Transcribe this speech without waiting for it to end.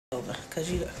over because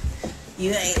you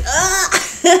ain't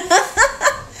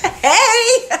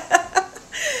hey.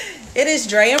 It is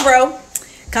Dre and Ro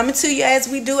coming to you as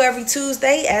we do every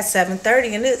Tuesday at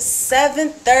 7:30, and it's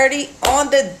 7:30 on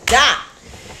the dot.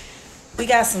 We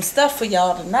got some stuff for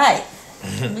y'all tonight.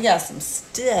 We got some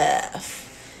stuff.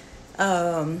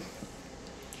 How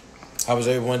was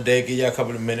everyone day? Give y'all a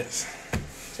couple of minutes.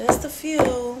 Just a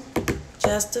few.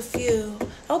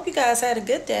 I hope you guys had a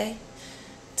good day.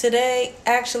 Today,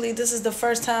 actually, this is the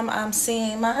first time I'm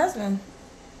seeing my husband.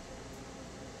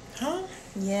 Huh?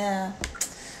 Yeah.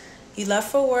 He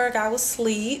left for work, I was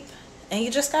asleep, and you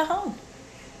just got home.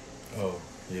 Oh,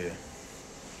 yeah.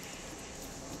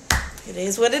 It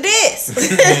is what it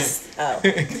is. Oh.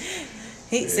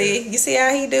 You see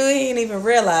how he do? He didn't even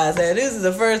realize that. This is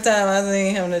the first time I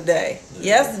seen him today. Yeah.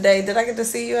 Yesterday, did I get to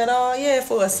see you at all? Yeah,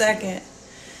 for a second.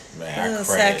 Man, I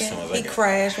crashed. He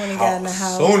crashed when he got in the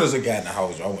house. As soon as I got in the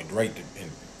house, I went right and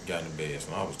got in the bed.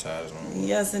 So I was tired.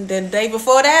 Yes, and then the day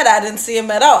before that, I didn't see him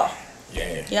at all.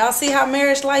 Yeah. Y'all see how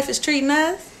marriage life is treating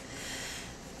us?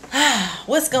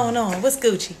 What's going on? What's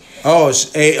Gucci? Oh,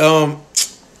 hey,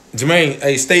 Jermaine,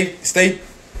 hey, stay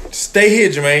here,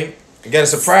 Jermaine. We got a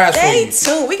surprise for you.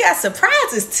 Stay tuned. We got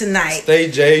surprises tonight.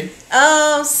 Stay, Jay.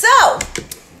 So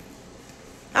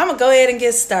I'm gonna go ahead and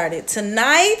get started.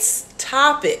 Tonight's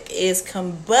topic is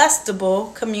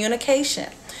combustible communication.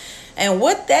 And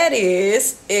what that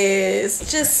is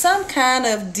just some kind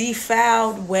of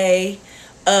defiled way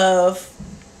of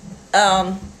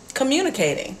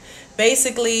communicating.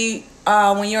 Basically,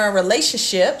 when you're in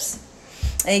relationships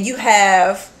and you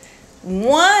have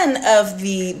one of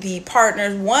the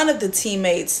partners, one of the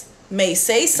teammates may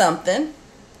say something,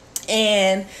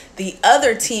 and the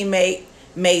other teammate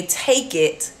may take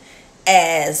it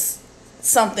as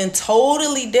something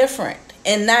totally different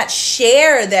and not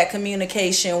share that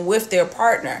communication with their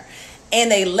partner, and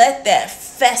they let that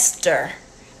fester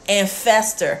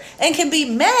and can be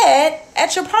mad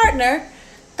at your partner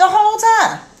the whole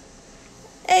time,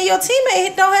 and your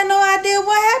teammate don't have no idea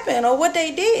what happened or what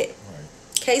they did. Right.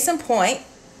 Case in point,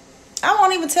 I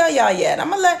won't even tell y'all yet. I'm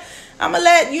gonna let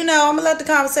the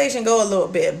conversation go a little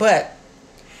bit, but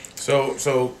so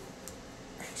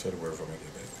say the word for me,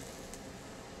 baby.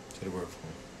 Say the word for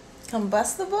me.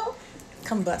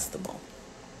 Combustible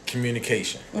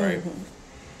communication, right? Mm-hmm.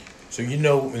 So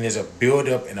when there's a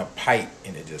buildup in a pipe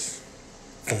and it just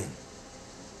boom,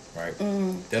 right?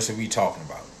 That's what we talking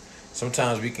about.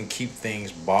 Sometimes we can keep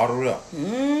things bottled up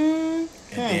and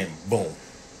then boom,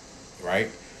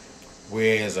 right?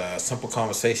 Whereas a simple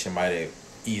conversation might have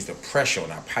eased the pressure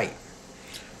on our pipe.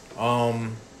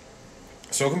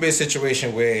 So it can be a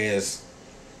situation whereas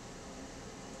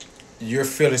you're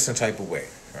feeling some type of way,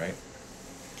 right?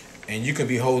 And you can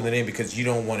be holding it in because you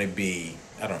don't want to be,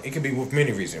 it could be with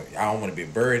many reasons. I don't want to be a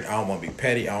bird. I don't want to be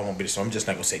petty. I don't want to be, so I'm just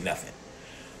not going to say nothing.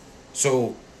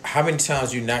 So how many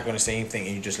times you're not going to say anything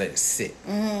and you just let it sit?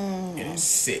 And it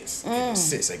sits. And it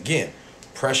sits. Again,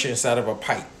 pressure inside of a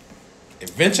pipe.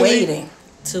 Eventually, waiting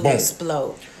to boom.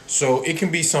 Explode. So it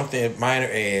can be something minor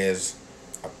as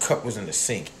a cup was in the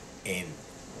sink and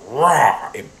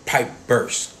raw, a pipe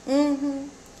burst.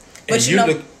 But you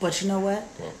know what?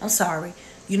 Well, I'm sorry.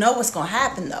 You know what's going to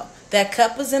happen, though? That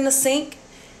cup was in the sink,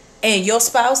 and your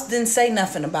spouse didn't say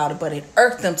nothing about it, but it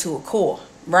irked them to a core,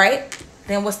 right?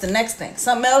 Then what's the next thing?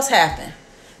 Something else happened.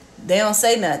 They don't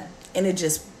say nothing, and it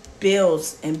just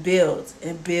builds and builds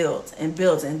and builds and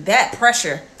builds, and that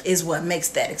pressure is what makes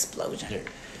that explosion. Yeah.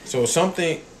 So so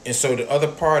the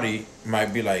other party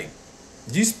might be like,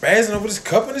 you spazzing over this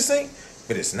cup in the sink?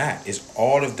 But it's not. It's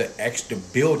all of the extra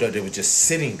buildup that was just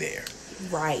sitting there.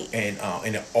 Right. And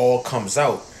it all comes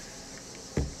out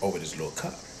over this little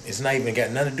cup. It's not even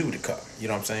got nothing to do with the cup. You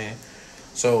know what I'm saying?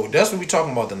 So that's what we're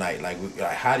talking about tonight. Like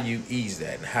how do you ease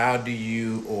that? And how do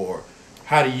you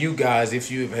guys, if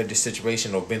you've had this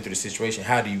situation or been through the situation,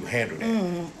 how do you handle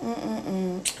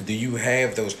that? Do you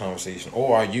have those conversations?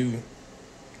 Or are you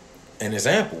an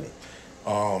example?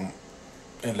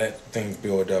 And let things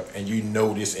build up, and you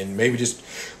notice, and maybe just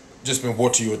been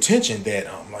brought to your attention that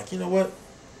like, you know what,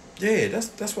 yeah,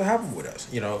 that's what happened with us,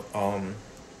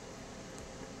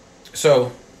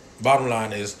 So bottom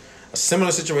line is a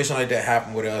similar situation like that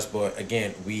happened with us, but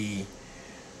again, we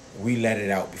let it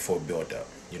out before it built up.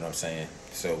 You know what I'm saying?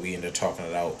 So we ended up talking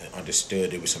it out and understood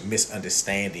there was some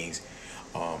misunderstandings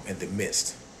in the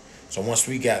midst. So once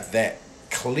we got that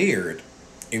cleared,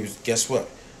 it was, guess what?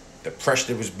 The pressure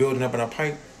that was building up in our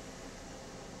pipe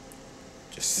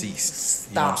just ceased.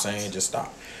 You know what I'm saying? Just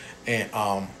stopped. And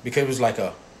because it was like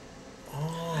okay.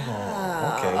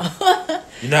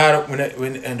 You know how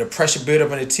when the pressure build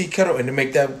up in the tea kettle and to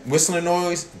make that whistling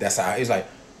noise, that's how it's like,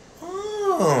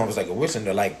 I was like a whistle.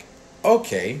 They're like,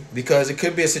 okay, because it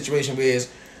could be a situation where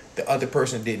the other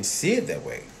person didn't see it that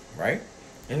way, right?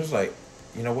 And it was like,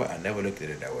 you know what? I never looked at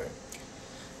it that way.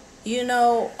 You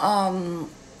know, I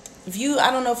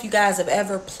don't know if you guys have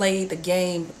ever played the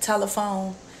game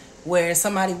telephone, where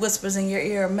somebody whispers in your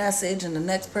ear a message and the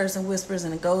next person whispers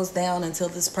and it goes down until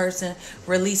this person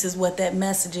releases what that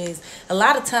message is. A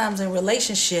lot of times in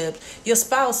relationships, your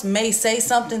spouse may say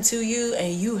something to you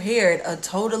and you hear it a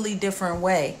totally different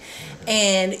way.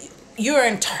 And you're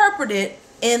interpreted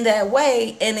in that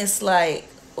way, and it's like,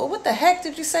 well, what the heck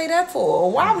did you say that for?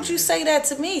 Or why would you say that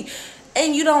to me?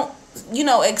 And you don't,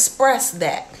 express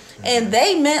that. And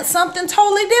they meant something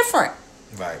totally different.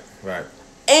 Right.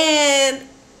 And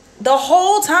the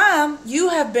whole time you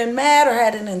have been mad or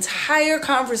had an entire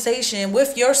conversation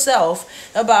with yourself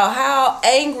about how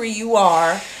angry you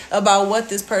are about what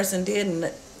this person did,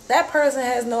 and that person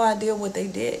has no idea what they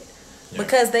did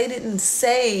because they didn't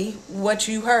say what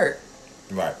you heard.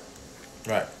 Right.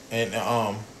 And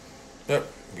yep,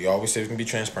 we always say we can be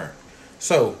transparent.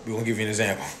 So we're gonna give you an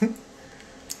example.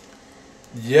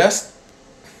 Yes.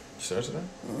 You started today?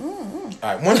 All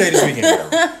right. One day this weekend,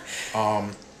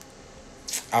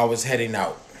 I was heading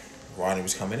out. Ronnie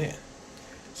was coming in.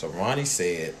 So Ronnie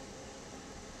said,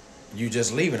 "You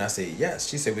just leaving?" I said, "Yes."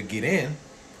 She said, "We get in.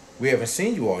 We haven't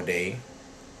seen you all day.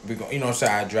 We go,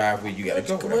 I drive where you gotta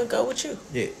go. We'll go with you."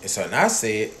 Yeah. And so I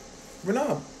said,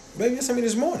 "Renard, baby, you seen me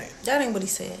this morning." That ain't what he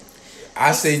said.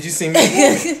 I said, "You seen me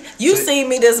this morning." You seen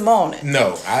me this morning.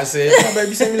 No, I said, "No, baby,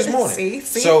 you seen me this morning."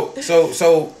 See.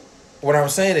 So what I'm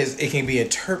saying is it can be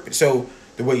interpreted. So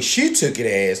the way she took it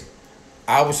as,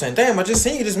 I was saying, "Damn, I just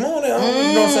seen you this morning." You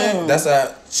know what I'm saying? That's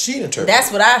how she interpreted.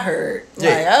 That's what I heard. Yeah.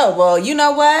 Like, oh, well, you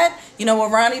know what? You know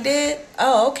what Ronnie did?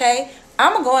 Oh, okay.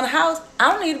 I'm going to go in the house.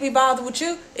 I don't need to be bothered with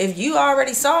you. If you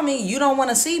already saw me, you don't want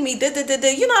to see me.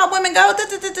 You know how women go.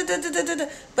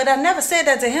 But I never said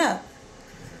that to him.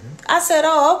 I said,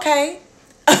 oh, okay.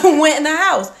 Went in the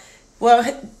house. Well,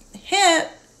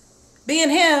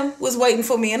 him was waiting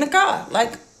for me in the car.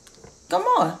 Like, come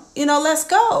on. Let's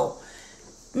go.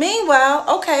 Meanwhile,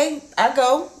 okay, I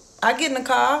get in the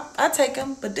car, I take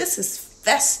him, but this is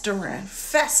festering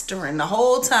the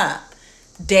whole time.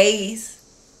 Days,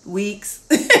 weeks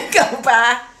go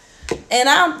by, and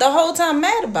I'm the whole time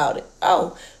mad about it.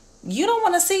 Oh, you don't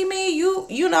want to see me?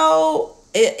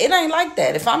 It ain't like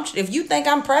that. If you think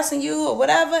I'm pressing you or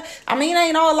whatever, it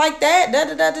ain't all like that.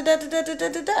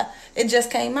 It just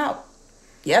came out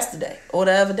yesterday or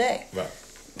the other day. Right.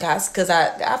 Guys, because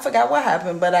I forgot what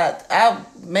happened, but I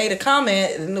made a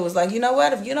comment and it was like, you know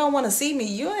what? If you don't want to see me,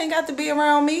 you ain't got to be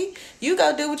around me. You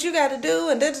go do what you got to do,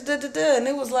 and and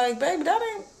it was like, baby, that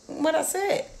ain't what I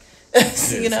said.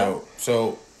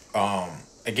 So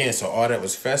again, so all that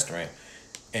was festering,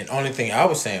 and only thing I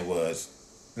was saying was,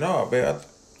 no, babe,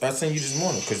 I seen you this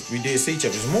morning because we did see each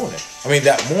other this morning.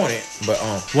 That morning. But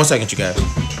 1 second, you guys.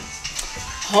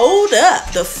 Hold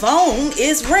up, the phone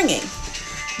is ringing.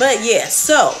 But yeah,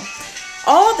 so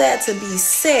all that to be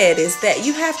said is that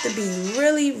you have to be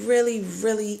really, really,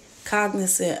 really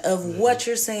cognizant of what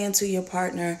you're saying to your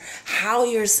partner, how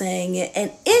you're saying it,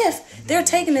 and if they're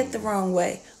taking it the wrong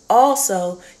way.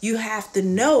 Also, you have to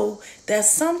know that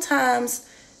sometimes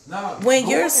when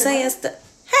you're saying stuff,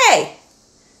 hey,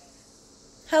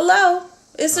 hello,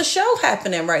 it's a show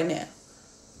happening right now.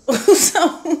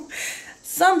 So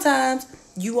sometimes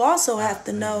you also have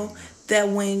to know that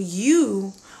when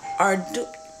you are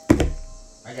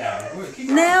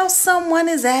now someone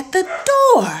is at the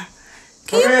door.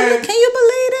 Can you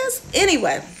believe this?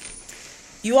 Anyway,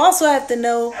 you also have to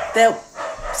know that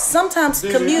sometimes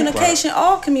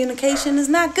all communication is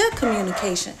not good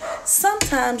communication.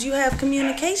 Sometimes you have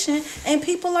communication and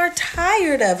people are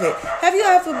tired of it. Have you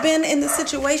ever been in the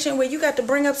situation where you got to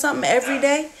bring up something every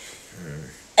day?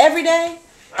 Every day?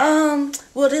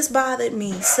 Well, this bothered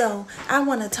me, so I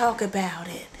want to talk about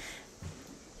it.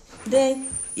 Then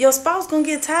your spouse gonna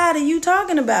get tired of you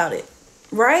talking about it,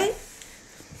 right?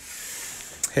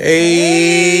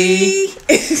 Hey.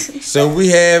 So we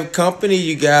have company,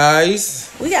 you guys.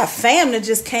 We got fam that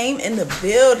just came in the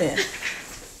building.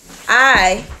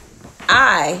 I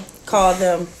call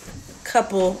them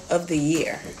couple of the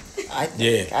year. I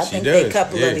think they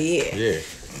couple of the year. Yeah.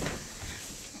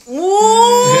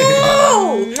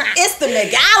 Woo! It's the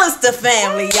McAllister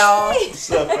family, y'all.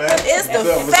 What's up, man? It's the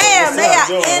fam. They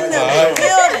are in the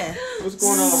building. What's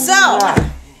going on? So,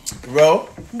 Ro?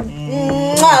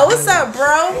 what's up,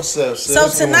 bro? What's up, sis?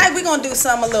 So tonight we're gonna do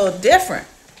something a little different.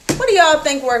 What do y'all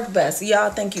think works best? Y'all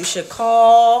think you should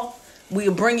call?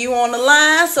 We'll bring you on the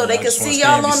line so they can see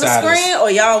y'all on the screen,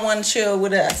 or y'all want to chill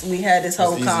with us? We had this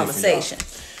whole conversation.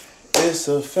 It's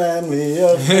a family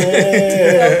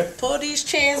affair. Pull these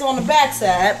chairs on the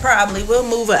backside. Probably we'll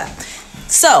move up.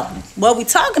 So, what we're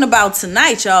talking about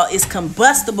tonight, y'all, is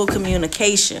combustible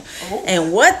communication. Oh.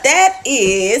 And what that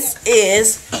is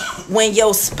when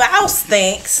your spouse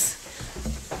thinks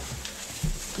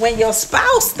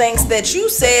that you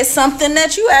said something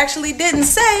that you actually didn't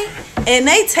say, and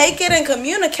they take it and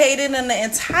communicate it in an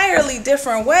entirely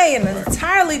different way, in an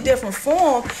entirely different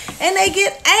form, and they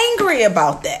get angry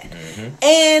about that.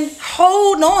 And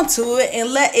hold on to it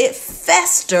and let it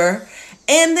fester,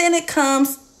 and then it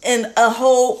comes in a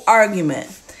whole argument.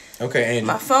 Okay, Angel.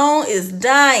 My phone is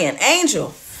dying.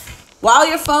 Angel, while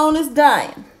your phone is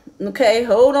dying, okay,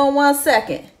 hold on 1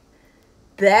 second.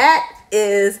 That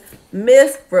is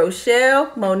Miss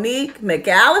Rochelle Monique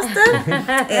McAllister,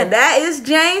 and that is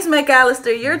James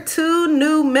McAllister. You're 2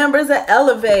 new members of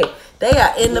Elevate. They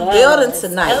are in the building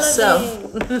tonight.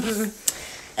 Elevate. So,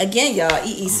 again, y'all,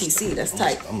 EECC, that's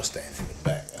tight. I'm going to stand in the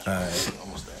back. All right. I'm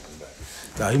going to stand in the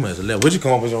back. Nah, he must have left. What you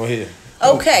come up with on here?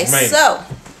 Okay, so.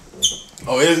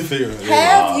 Oh, it is a figure.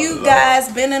 Have you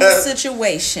guys been in a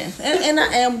situation, and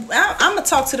I'm going to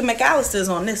talk to the McAllisters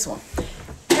on this one.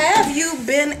 Have you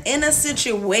been in a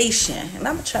situation, and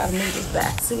I'm going to try to move this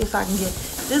back, see if I can get,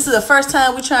 this is the first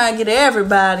time we try and get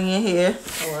everybody in here.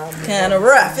 Kind of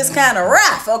rough. It's kind of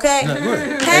rough, okay? No,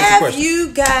 have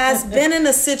you guys been in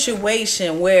a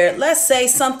situation where, let's say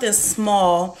something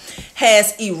small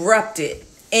has erupted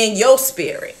in your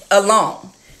spirit alone?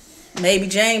 Maybe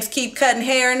James keep cutting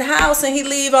hair in the house and he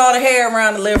leave all the hair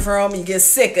around the living room and you get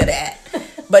sick of that.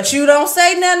 But you don't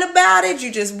say nothing about it. You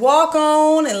just walk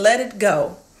on and let it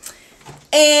go.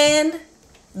 And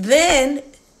then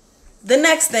the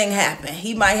next thing happened.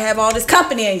 He might have all this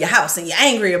company in your house and you're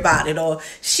angry about it. Or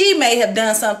she may have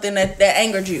done something that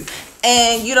angered you.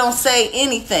 And you don't say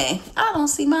anything. I don't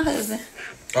see my husband.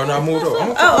 Oh, no, I moved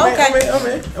over.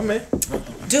 Okay. I'm in.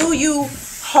 Do you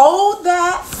hold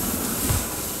that?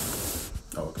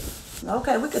 Okay.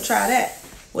 Okay, we could try that.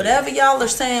 Whatever y'all are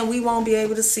saying, we won't be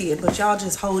able to see it, but y'all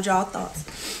just hold y'all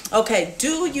thoughts. Okay,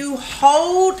 do you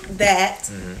hold that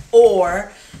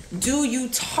or do you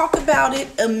talk about it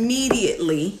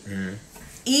immediately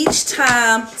each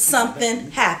time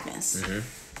something happens?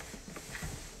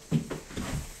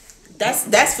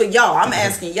 That's for y'all. I'm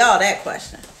asking y'all that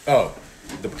question. Oh,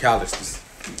 the McAllisters.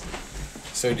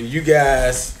 So do you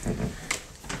guys...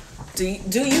 Do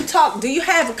you talk? Do you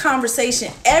have a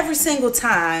conversation every single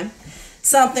time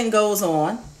something goes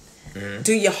on?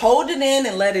 Do you hold it in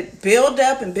and let it build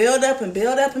up and build up and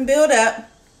build up and build up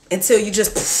until you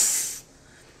just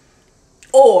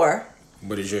or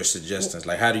what is your suggestions?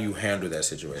 Like, how do you handle that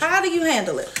situation? How do you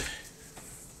handle it?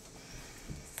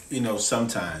 You know,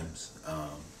 sometimes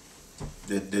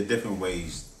there are different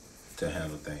ways to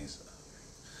handle things.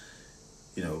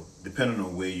 You know, depending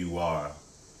on where you are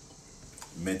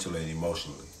mentally and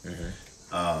emotionally.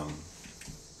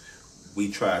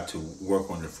 We try to work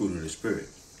on the fruit of the spirit.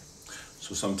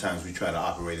 So sometimes we try to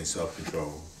operate in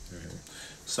self-control.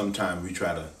 Sometimes we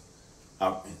try to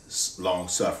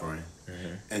long-suffering.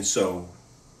 And so,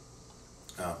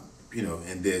 you know,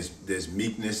 and there's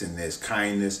meekness and there's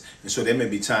kindness. And so there may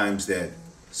be times that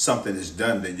something is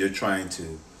done that you're trying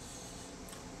to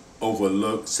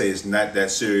overlook, say it's not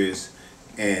that serious,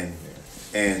 and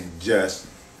just,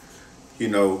 you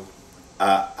know,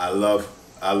 I love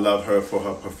her for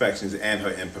her perfections and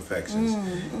her imperfections.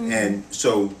 And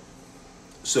so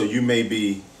you may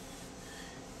be,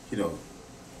 you know,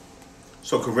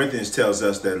 so Corinthians tells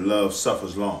us that love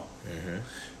suffers long,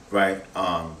 right?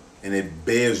 And it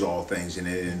bears all things and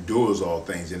it endures all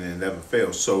things and it never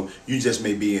fails. So you just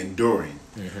may be enduring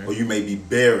or you may be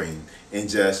bearing and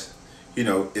just, you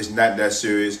know, it's not that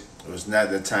serious or it's not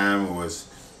that time or it's,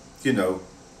 you know,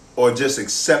 or just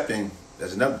accepting.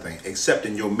 That's another thing,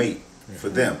 accepting your mate for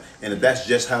them. And if that's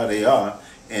just how they are,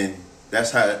 and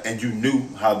that's how, and you knew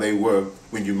how they were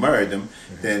when you married them,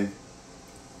 then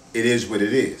it is what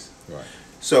it is. Right.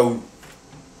 So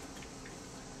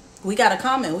we got a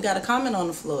comment. We got a comment on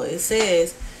the floor. It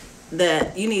says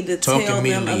that you need to Talk tell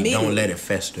them immediately. Don't let it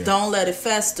fester. Don't let it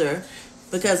fester,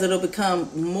 because it'll become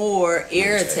more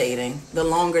irritating the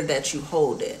longer that you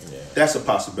hold it. that's a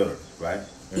possibility, right?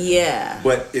 Yeah.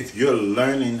 But if you're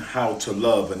learning how to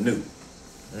love anew,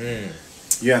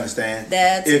 you understand?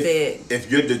 That's big.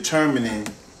 If you're determining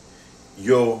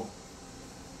your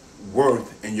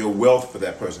worth and your wealth for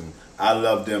that person, I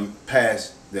love them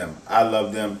past them. I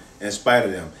love them in spite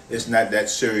of them. It's not that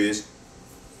serious.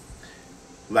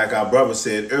 Like our brother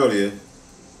said earlier,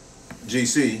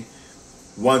 GC,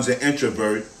 one's an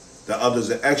introvert, the other's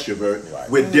an extrovert. Right.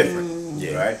 We're different,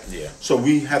 right? Yeah. So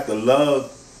we have to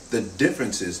love the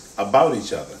differences about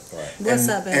each other. Right. What's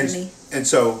up, Ebony? And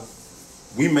so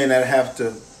we may not have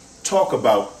to talk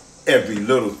about every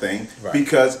little thing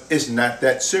because it's not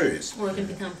that serious. Or it can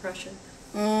become pressure.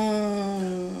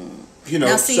 You know,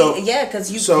 Now see,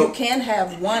 because you can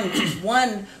have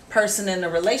one person in a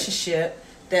relationship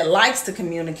that likes to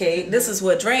communicate. This is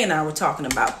what Dre and I were talking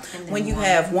about. When you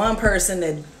have one person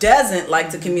that doesn't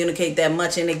like to communicate that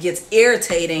much, and it gets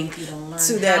irritating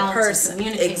to that person.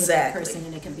 Exactly. With that person,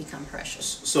 and it can become pressure.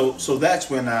 So that's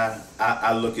when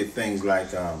I look at things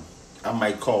like I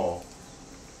might call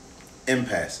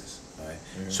impasses. Right?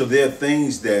 So there are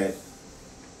things that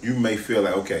you may feel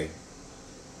like, okay,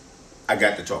 I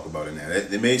got to talk about it now.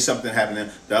 There may something happen.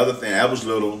 The other thing, that was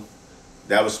little,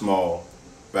 that was small,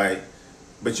 right?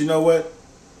 But you know what?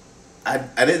 I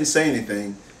didn't say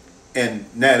anything, and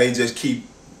now they just keep,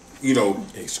 you know,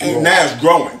 and now it's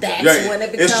growing. That's when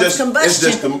it becomes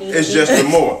combustion. It's just the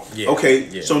more.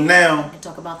 Okay, so now. I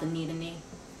talk about the need and need.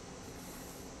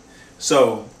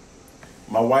 So,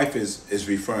 my wife is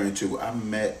referring to, I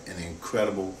met an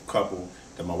incredible couple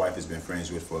that my wife has been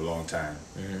friends with for a long time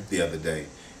the other day.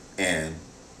 And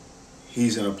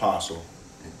he's an apostle.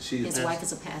 His wife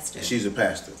is a pastor. She's a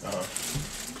pastor.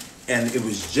 And it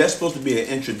was just supposed to be an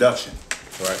introduction.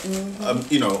 Right.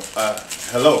 You know,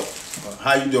 hello,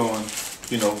 how you doing?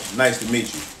 You know, nice to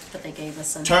meet you. But they gave us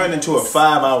something. Turned into a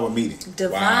 5-hour meeting.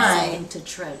 Divine.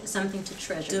 Something to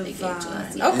treasure they gave to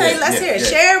us. Okay, let's hear it.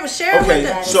 Share with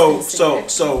us.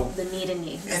 So the need and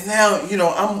need. And now, you know,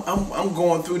 I'm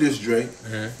going through this, Dre.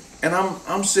 And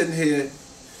I'm sitting here,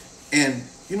 and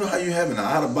you know how you having an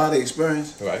out-of-body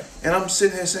experience? Right. And I'm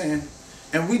sitting here saying,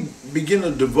 and we begin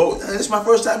to devote. It's my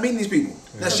first time meeting these people.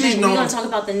 Now she's known. We're gonna talk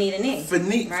about the need and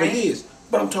need for years,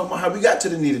 but I'm talking about how we got to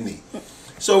the need and need.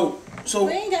 So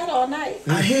we ain't got all night.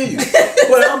 I hear you,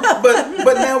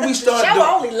 but now we started.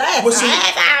 Show only lasts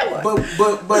half hour.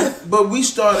 But we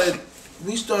started.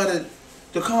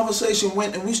 The conversation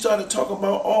went, and we started talking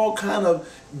about all kind of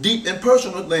deep and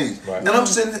personal things. Right. And I'm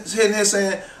sitting here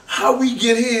saying, how we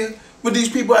get here with these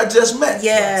people I just met?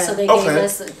 Yeah. So they gave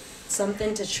us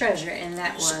something to treasure, and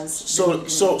that was so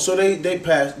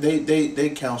they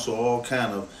counsel all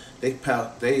kind of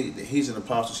he's an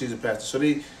apostle, she's a pastor, so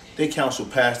they counsel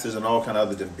pastors and all kind of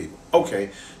other different people.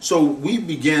 Okay, so we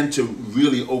began to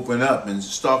really open up and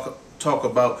talk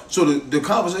about, so the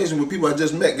conversation with people I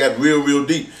just met got real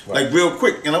deep, like real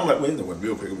quick, and I'm like, wait, it wasn't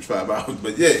real quick, it was 5 hours,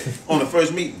 but yeah, on the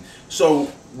first meeting. So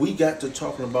we got to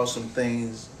talking about some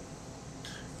things,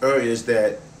 areas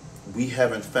that we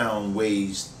haven't found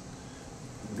ways,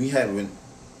 we haven't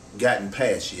gotten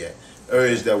past yet,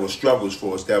 areas that were struggles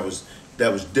for us, that was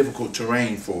difficult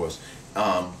terrain for us,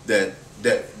 that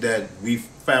we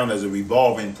found as a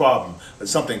revolving problem,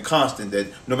 something constant that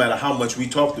no matter how much we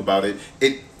talked about it,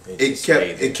 it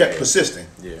kept persisting.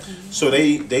 Yeah. So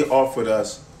they offered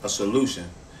us a solution,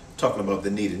 talking about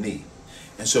the need and need,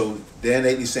 and so they're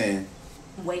innately saying,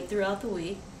 wait throughout the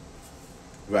week.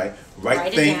 Right.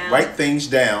 Write things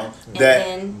down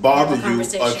that bother you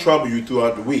or trouble you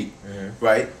throughout the week.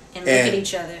 Right. And look at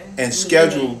each other. And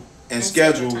schedule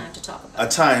a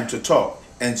time to talk.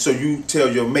 And so you tell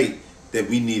your mate that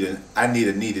I need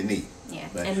a need. Yeah.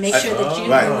 Right. And make sure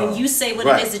that when you say what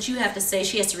it is that you have to say,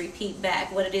 she has to repeat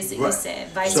back what it is that you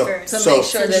said, vice versa. So make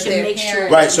sure that they're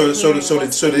hearing. Right. So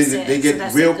they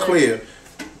get real clear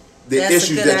the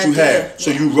issues that you had.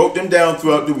 So you wrote them down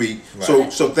throughout the week.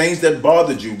 Right. So things that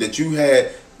bothered you, that you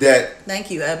had, that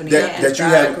thank you, Ebony. That you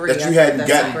hadn't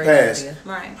gotten past.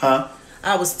 Right. Huh?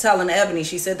 I was telling Ebony,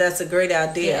 she said that's a great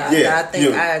idea.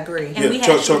 I agree. And we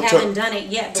haven't done it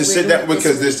yet. But to sit down,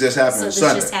 because this just happened on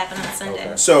Sunday. This just happened on Sunday.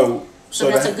 Okay. So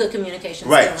that's a good communication.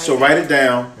 Right. So write it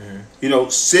down. You know,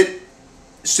 sit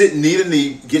knee to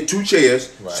knee, get 2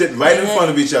 chairs, sit right in front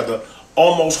of each other,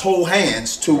 almost hold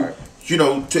hands to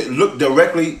to look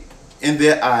directly in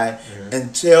their eye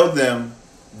and tell them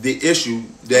the issue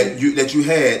that you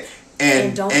had,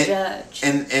 and don't judge.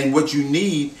 And what you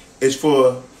need is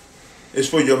for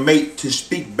your mate to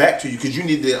speak back to you, because you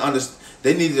need to understand.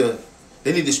 They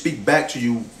need to speak back to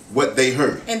you what they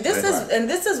heard. And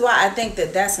this is why I think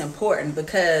that's important,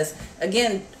 because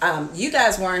again, you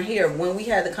guys weren't here when we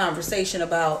had the conversation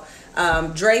about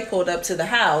Dre pulled up to the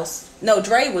house. No,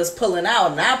 Dre was pulling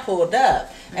out and I pulled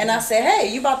up. And I said,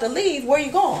 hey, you about to leave? Where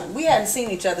you going? We hadn't seen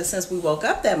each other since we woke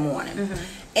up that morning.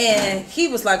 And he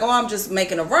was like, oh, I'm just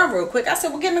making a run real quick. I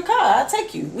said, well, get in the car. I'll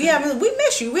take you. We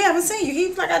miss you. We haven't seen you. He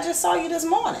was like, I just saw you this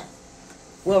morning.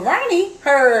 Well, Ronnie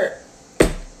heard,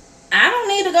 I don't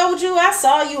need to go with you. I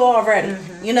saw you already.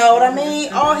 You know what I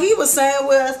mean? All he was saying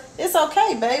was, it's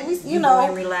okay, baby. You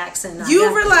know, relax and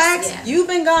you relax. Yeah. You've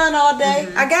been gone all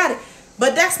day. I got it.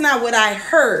 but that's not what I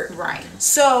heard. Right.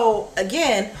 So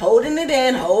again, holding it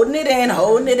in,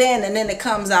 and then it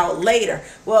comes out later.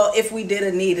 Well, if we did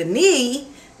a knee,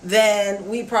 then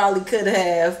we probably could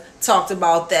have talked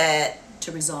about that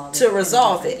to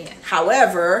resolve it. Yeah.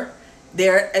 However,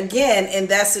 there again in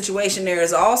that situation, there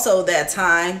is also that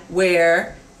time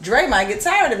where Dre might get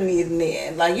tired of needing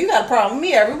in. Like, you got a problem with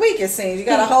me every week, it seems. You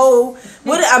got a whole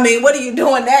what do you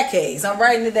do in that case? I'm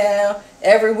writing it down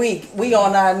every week. We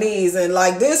on our knees, and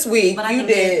like this week you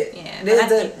did.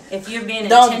 If you're being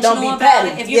intentional about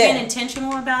it, being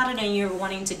intentional about it and you're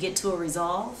wanting to get to a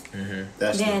resolve,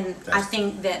 then I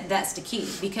think that's the key,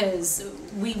 because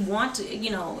we want to,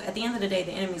 at the end of the day,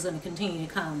 the enemy's going to continue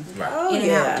to come in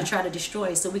and out to try to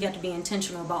destroy. So we got to be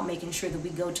intentional about making sure that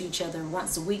we go to each other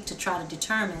once a week to try to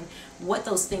determine what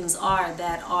those things are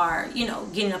that are,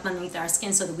 getting up underneath our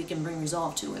skin, so that we can bring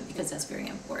resolve to it, because that's very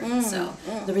important. So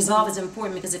the resolve is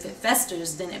important, because if it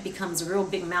festers, then it becomes a real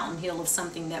big mountain hill of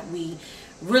something that we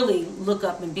really look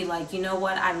up and be like, you know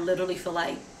what, I literally feel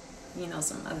like,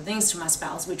 some other things to my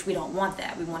spouse, which we don't want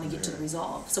that. We want to get to the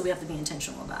resolve. So we have to be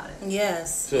intentional about it.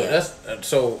 Yes.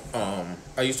 So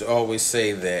I used to always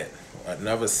say that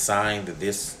another sign that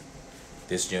this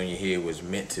junior here was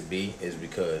meant to be is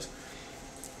because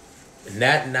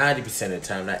not 90% of the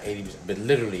time, not 80%, but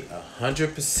literally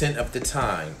 100% of the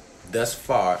time thus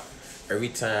far, every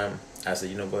time I say,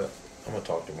 you know what, I'm gonna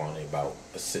talk to Ronnie about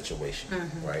a situation,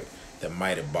 right, that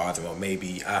might have bothered me, or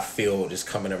maybe I feel this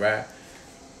coming around.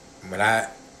 When I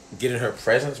get in her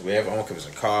presence, wherever, I don't care if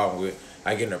it's a car,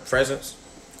 I get in her presence,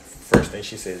 first thing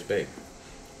she says, babe,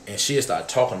 and she'll start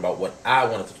talking about what I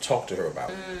wanted to talk to her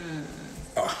about.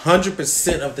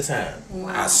 100% of the time.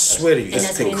 Wow. I swear to you,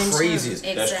 it's the craziest.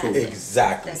 That's true.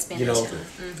 Exactly. That's been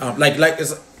like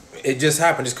it just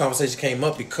happened. This conversation came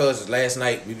up because last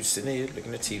night we were sitting here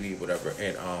looking at TV, whatever,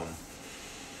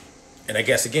 and I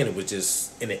guess again it was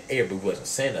just in the air, but we wasn't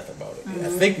saying nothing about it. I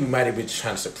think we might have been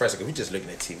trying to suppress it because we just looking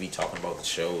at TV, talking about the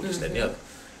show, this, that, and the other.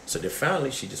 So then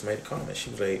finally, she just made a comment.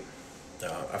 She was like,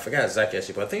 I forgot exactly how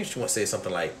she, but I think she want to say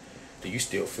something like, do you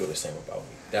still feel the same about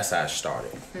me? That's how it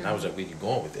started. And I was like, where you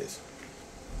going with this?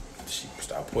 She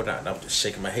started putting out, and I was just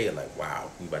shaking my head like, wow,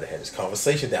 we about to have this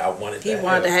conversation that I wanted to have. He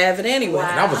wanted to have it anyway. Wow.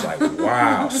 And I was like,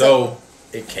 wow. So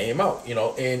it came out,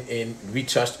 and we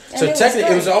touched. So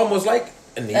technically, it was almost like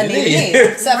a knee.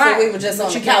 Except for we were just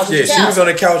on the couch. Yeah, she was on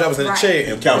the couch, I was in the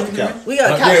chair. And couch to couch. We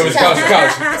got a couch. Yeah, it was couch to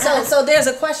couch. So there's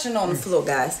a question on the floor,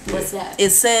 guys. What's that?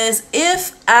 It says,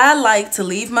 if I like to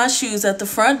leave my shoes at the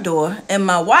front door and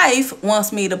my wife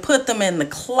wants me to put them in the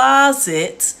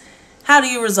closet, how do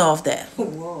you resolve that?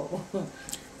 Whoa.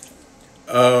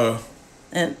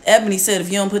 And Ebony said,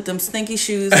 if you don't put them stinky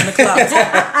shoes in the closet.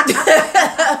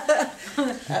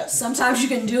 Sometimes you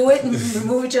can do it and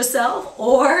remove it yourself,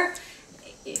 or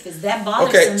if it's that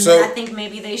bothersome, I think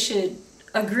maybe they should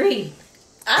agree.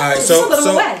 Alright, so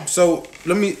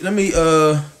let me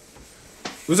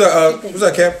what's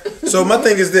up, Cap? So my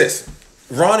thing is this.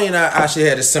 Ronnie and I actually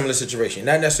had a similar situation,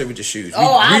 not necessarily with the shoes.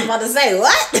 I was about to say,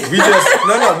 what?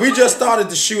 We just started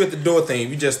the shoe at the door thing.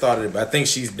 We just started it, but I think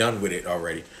she's done with it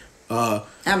already.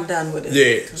 I'm done with it.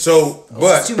 Yeah. So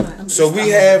we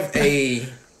have a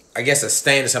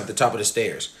stand or something at the top of the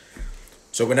stairs.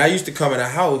 So when I used to come in the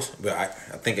house, but I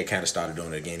think I kind of started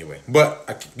doing it again anyway. But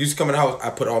I used to come in the house, I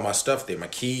put all my stuff there, my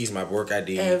keys, my work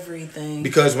ID. Everything.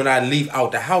 Because when I leave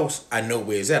out the house, I know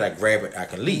where it's at. I grab it, I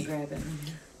can leave.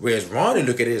 Whereas Ronnie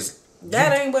look at it as...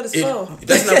 That ain't what it's for.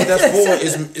 That's not what that's for.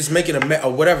 It's making or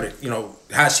whatever,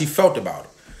 how she felt about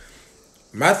it.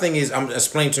 My thing is, I'm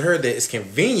explaining to her that it's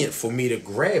convenient for me to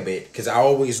grab it because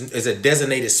it's a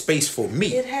designated space for me.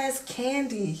 It has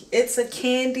candy. It's a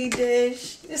candy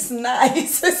dish. It's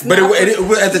nice. At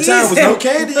the time, was no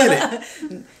candy in it.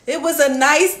 It was a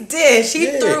nice dish.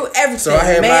 He threw everything. So I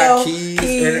had my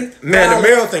keys. The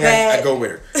mail thing, I go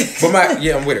with her. But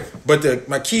I'm with her. But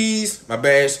my keys, my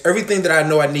badge, everything that I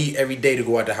know I need every day to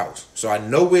go out the house. So I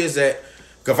know where it's at.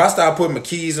 Because if I start putting my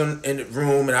keys in the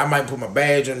room and I might put my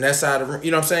badge on that side of the room,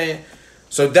 you know what I'm saying?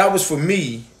 So that was for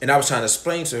me, and I was trying to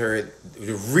explain to her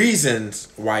the reasons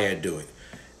why I do it.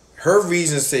 Her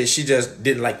reason said she just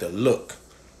didn't like the look.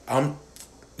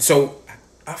 So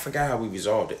I forgot how we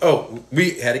resolved it. Oh,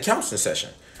 we had a counseling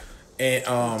session. And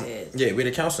we had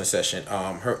a counseling session.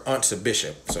 Her aunt's a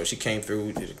bishop, so she came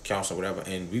through, did a counseling, whatever,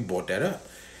 and we brought that up.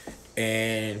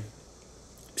 And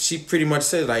she pretty much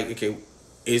said, like, okay,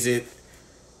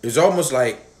 it's almost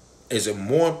like, is it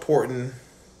more important,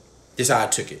 this is how I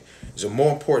took it, is it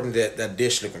more important that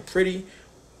dish looking pretty,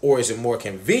 or is it more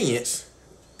convenience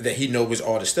that he knows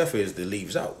all the stuff is that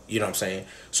leaves out. You know what I'm saying?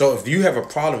 So if you have a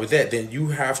problem with that, then you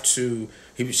have to.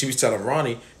 She was telling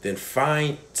Ronnie, then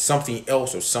find something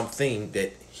else or something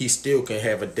that he still can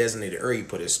have a designated area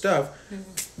put his stuff,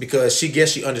 because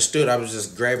she understood I was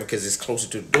just grabbing because it's closer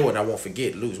to the door and I won't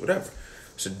forget, lose, whatever.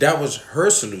 So that was her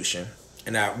solution.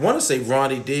 And I want to say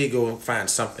Ronnie did go and find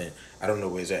something. I don't know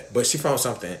where it's at, but she found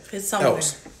something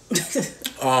else.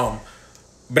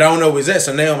 But I don't know where it's at.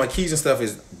 So now my keys and stuff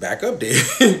is back up there.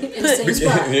 In the same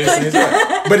spot.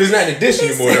 But it's not in the dish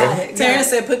anymore, though. Terrence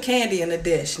said put candy in the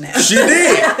dish now. She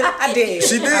did. I did.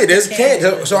 She did. There's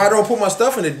candy. So I don't put my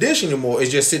stuff in the dish anymore.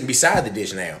 It's just sitting beside the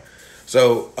dish now.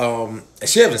 So and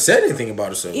she hasn't said anything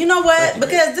about it. So you know what?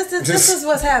 Because this is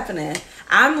what's happening.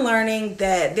 I'm learning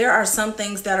that there are some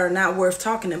things that are not worth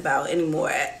talking about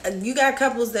anymore. You got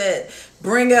couples that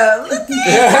bring up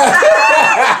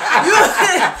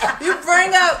you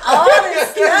bring up all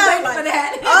this stuff,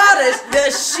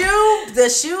 the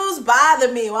shoes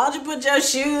bother me. Why don't you put your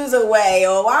shoes away?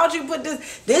 Or why don't you put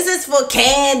this is for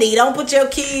candy, don't put your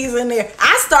keys in there.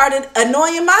 I started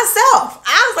annoying myself.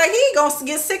 I was like, he gonna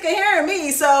get sick of hearing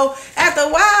me. So after a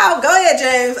while, go ahead,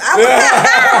 James.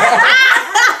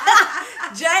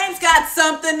 James got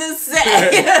something to say.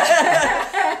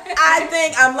 I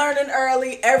think I'm learning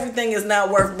early. Everything is not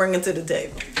worth bringing to the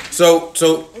table. So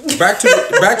back to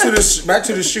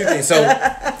the shoe thing. So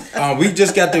we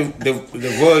just got the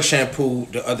rug shampoo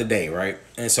the other day, right?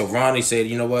 And so Ronnie said,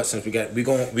 you know what? Since we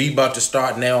about to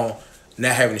start now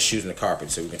not having the shoes in the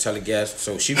carpet, so we can tell the guests.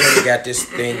 So she already got this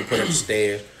thing to put up the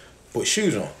stairs, put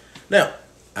shoes on. Now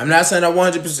I'm not saying I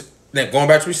 100%. Now going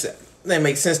back to what you said. That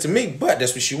makes sense to me, but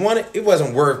that's what she wanted. It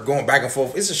wasn't worth going back and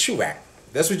forth. It's a shoe rack.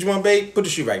 That's what you want, babe? Put the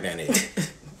shoe rack down there.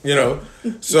 You know?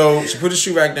 So she put the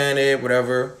shoe rack down there,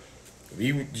 whatever.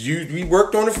 We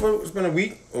worked on it for, it's been a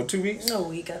week or 2 weeks? A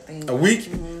week, I think. A week?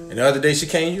 Mm-hmm. And the other day she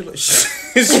came, she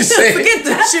said, forget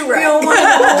the shoe rack.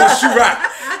 The shoe rack.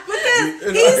 Because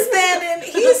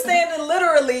he's standing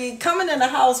literally coming in the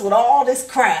house with all this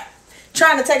crap,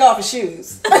 trying to take off his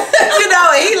shoes. You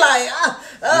know, and he like,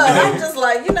 I'm just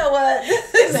like, you know what?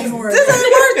 This ain't worth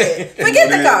it.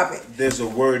 Forget the carpet. There's a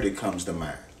word that comes to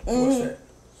mind. What's that?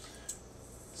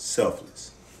 Selfless.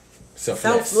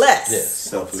 Selfless. Yes.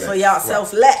 Selfless. So y'all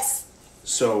selfless.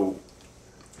 So,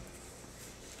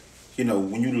 you know,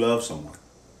 when you love someone,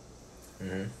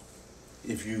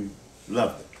 if you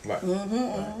love them, right?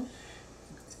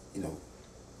 You know,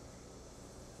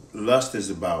 lust is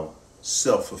about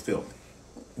self-fulfillment.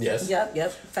 Yes.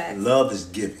 Yep. Fact. Love is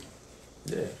giving.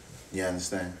 Yeah. You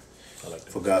understand? I like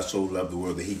that. For God so loved the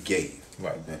world that he gave.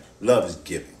 Right. Love is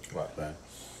giving. Right.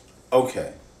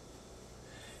 Okay.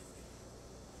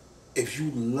 If you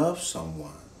love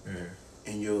someone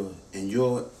and your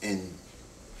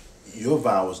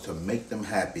vow is to make them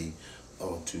happy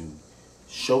or to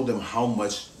show them how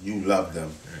much you love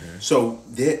them. So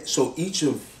each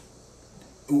of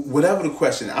whatever the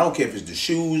question, I don't care if it's the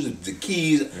shoes, the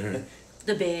keys,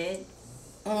 the bed.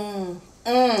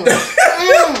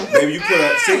 Baby, you put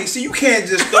up. See, you can't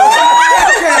just throw.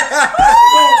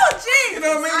 You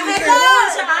know what I mean?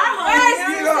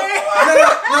 No.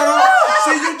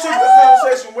 See, you took the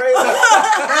conversation way up.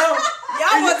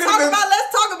 Y'all want to talk about? Let's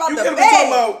talk about the bed. You could be talking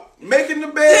about making the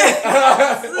bed,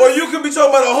 or you could be talking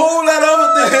about a whole lot of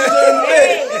other things in the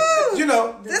bed. You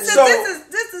know,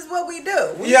 this is what we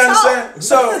do. You understand?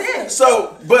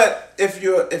 So, but if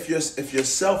you're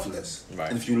selfless, right,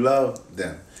 and if you love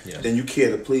them, then you care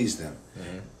to please them,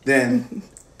 then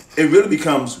it really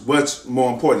becomes what's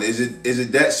more important. Is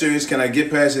it that serious? Can I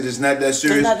get past it? It's not that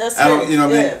serious. It's not that serious. I don't. You know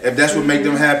what I mean? If that's what make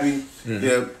them happy,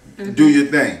 do your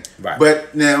thing. Right.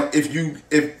 But now, if you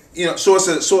know, so it's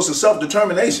a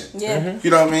self-determination. Yeah.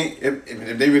 You know what I mean?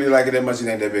 If they really like it that much, it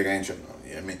ain't that big. I ain't tripping on it.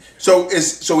 You know what I mean? So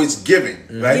it's giving,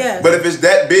 right? Yeah. But if it's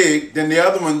that big, then the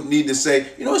other one need to say,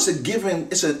 you know, it's a giving.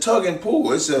 It's a tug and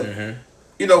pull. It's a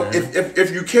you know,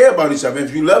 if you care about each other,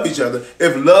 if you love each other,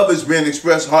 if love is being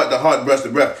expressed heart to heart, breast to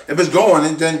breast, if it's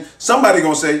going, then somebody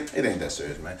gonna say, it ain't that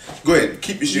serious, man. Go ahead,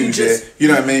 keep your shoes there. You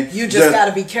know what I mean? You just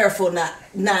gotta be careful not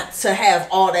to have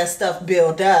all that stuff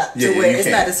build up to where it's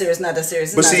not that serious, not that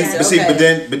serious. But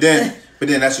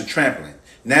then that's a trampoline.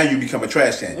 Now you become a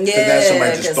trash can. Because now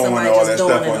somebody just throwing all that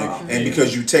stuff on you. And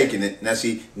because you taking it, now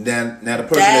see, now the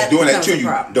person that's doing that to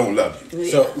you don't love you.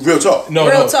 So real talk.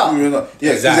 Real talk. Yeah,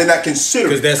 because they're not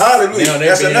considering. Hallelujah.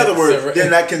 That's another word. They're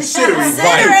not considering.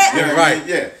 Right.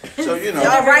 Yeah. So, you know.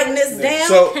 Y'all writing this down?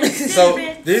 So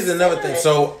this is another thing.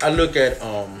 So I look at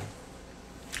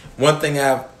one thing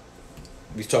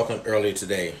we was talking earlier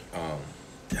today.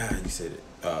 You said it.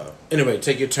 Anyway,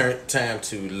 take your time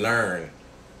to learn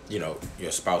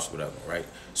your spouse, whatever, right?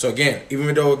 So again,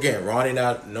 even though Ronnie and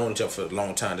I known each other for a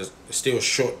long time, there's still a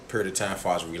short period of time as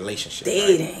far as a relationship.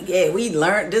 Dating, right? Yeah, we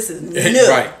learned this is new.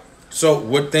 Right. So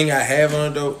what thing I have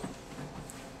on though,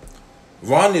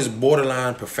 Ronnie is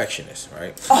borderline perfectionist,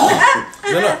 right?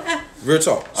 No, real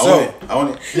talk. So I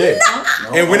want it. Yeah.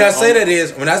 No, and when I say that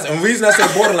is and the reason I say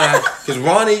borderline, because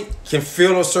Ronnie can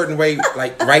feel a certain way,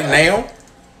 like right now,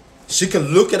 she can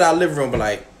look at our living room and be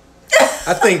like,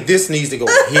 I think this needs to go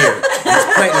here.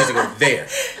 This plant needs to go there.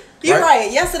 You're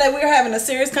right. Yesterday we were having a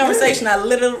serious conversation. I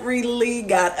literally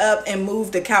got up and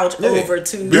moved the couch over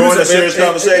to. We was a serious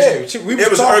conversation. It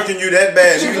was irking you that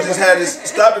bad. You just had to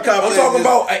stop the conversation. I'm talking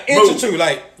about an inch or two,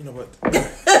 like, you know what?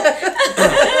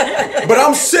 But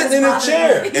I'm sitting in a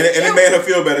chair, and it made her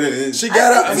feel better. She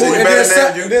got up and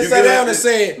sat down and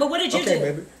said, "But what did you do,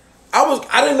 baby?"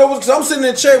 I didn't know because I'm sitting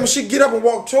in a chair when she get up and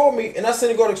walk toward me, and I seen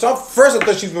her go to. So first I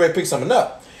thought she was going to pick something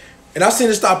up, and I seen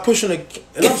her start pushing it,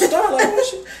 and I'm starting like, what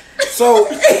she? So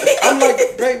I'm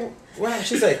like, baby, wow.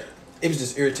 She said, it was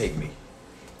just irritating me.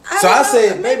 So I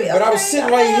said, baby, but I was sitting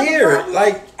right here,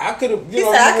 like I could have. He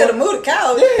said I could have moved the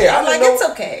couch. Yeah, I'm like, it's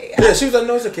okay. Yeah, she was like,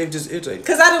 no, it's okay, just irritating.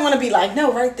 Because I didn't want to be like,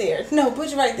 no, right there, no, put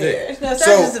you right there. Yeah. No,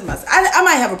 so I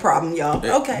might have a problem, y'all.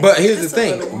 Yeah. Okay. But here's the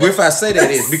thing: if I say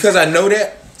that is because I know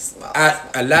that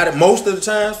most of the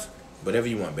times, whatever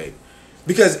you want, baby,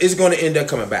 because it's going to end up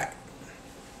coming back.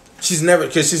 She's not going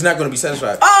to be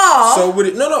satisfied. Oh. So with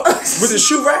the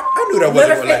shoe rack, I knew that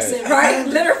wasn't going to last. Litter fix it, right?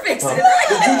 Litter fix it.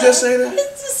 Did you just say that?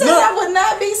 It just said I would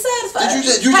not be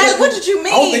satisfied. What did you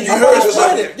mean? I don't think you heard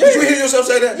yourself. Did you hear yourself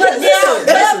say that? But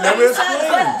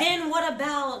what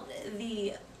about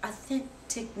the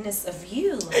authenticness of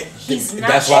you? He's not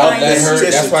that's why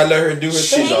I let her do her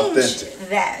thing. She's authentic.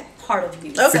 That part of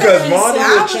you. Okay. Because Ronnie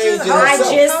will change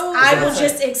himself. I will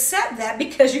just accept that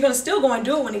because you're gonna still go and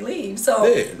do it when he leaves. So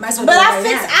might as well but do it I right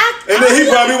fix now. And then he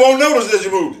probably won't notice that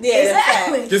you moved. Yeah,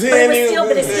 exactly. But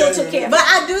it still took care of it. But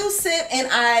I do sit and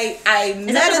I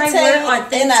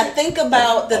meditate and I think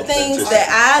about the things that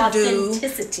I do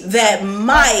that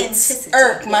might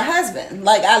irk my husband.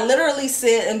 Like I literally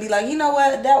sit and be like, you know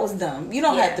what, that was dumb. You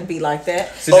don't have to be like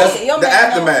that. See, the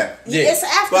aftermath. It's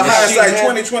aftermath. But hindsight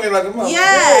 2020 like a mother.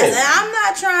 Yes. I'm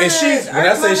not trying and when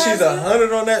I say she's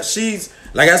 100 on that, she's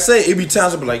like I say, it be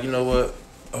times I be like, you know what?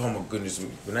 Oh my goodness!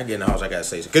 When I get in the house, I gotta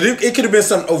say something because it could have been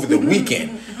something over the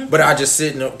weekend, but I just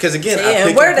sit because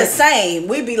again, we're the same.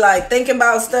 We be like thinking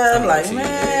about stuff like,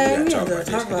 man, we gotta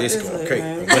talk about this later,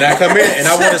 man. When I come in and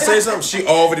I want to say something, she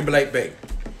already be like, babe,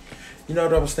 you know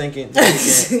what I was thinking? You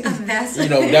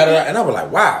know, and I was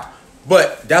like, wow.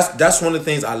 But that's one of the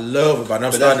things I love about it.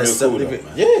 I'm starting to cool it.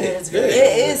 It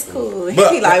is cool. He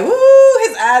be like, woo,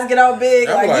 his eyes get all big.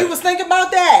 Like you was thinking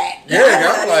about that.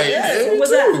 Yeah, I'm like,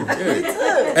 what's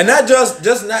that? And not just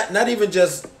not even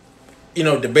just, you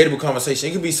know, debatable conversation.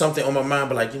 It could be something on my mind,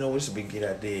 but like, you know, this would be a good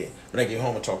idea. When I get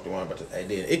home and talk to one about the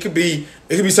idea. It could be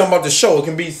something about the show. It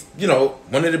can be, you know,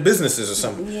 one of the businesses or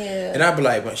something. Yeah. And I'd be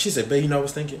like, she said, babe, you know what I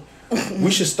was thinking?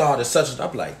 We should start at such and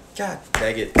I'd be like, God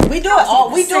dang it. We do it all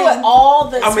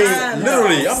the time. I mean,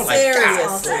 literally, I'm like,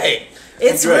 God dang.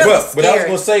 It's really but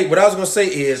scary. what I was gonna say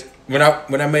is when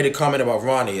I made a comment about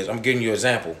Ronnie is I'm giving you an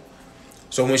example.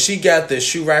 So when she got the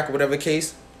shoe rack or whatever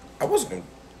case, I wasn't gonna,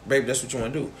 baby, that's what you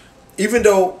wanna do. Even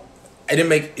though it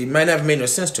might not have made no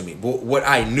sense to me, but what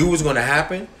I knew was gonna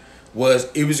happen was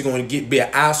it was gonna be an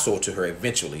eyesore to her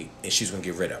eventually, and she's gonna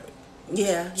get rid of it.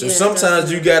 Yeah. So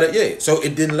sometimes you gotta, So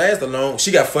it didn't last that long.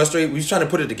 She got frustrated. We was trying to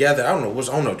put it together. I don't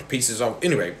know the pieces of.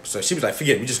 Anyway, so she was like,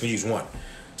 "Forget it. We just gonna use one."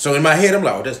 So in my head, I'm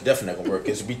like, "Oh, that's definitely not gonna work.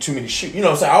 It's gonna be too many shoes." You know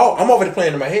what I'm saying? I'm already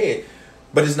playing in my head,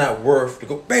 but it's not worth to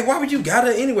go. Babe, why would you got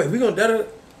it anyway? We gonna da.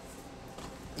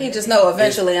 He just know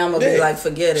eventually I'm gonna be like,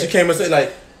 forget it. She came and said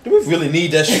like, "Do we really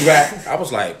need that shoe rack?" I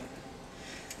was like,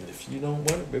 if you don't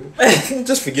want it, baby,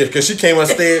 just forget it. Because she came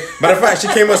upstairs. Matter of fact, she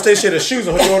came upstairs, she had her shoes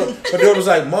on. Her daughter was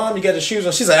like, Mom, you got the shoes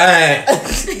on? She's like,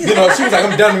 you know, she was like,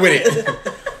 I'm done with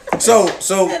it. So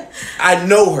I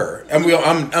know her. And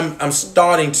I'm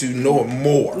starting to know her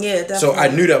more. Yeah, definitely. So I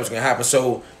knew that was going to happen.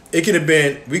 So it could have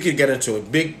been, we could get into a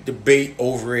big debate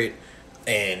over it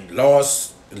and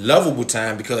lost lovable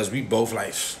time because we both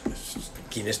like,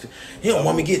 he don't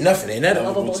want me to get nothing. Ain't that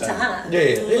lovable time?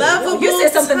 Yeah. Lovable. You said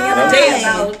something the other day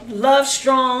about love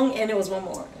strong, and it was one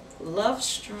more. Love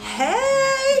strong.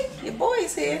 Hey, your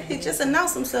boy's here. He just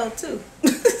announced himself too.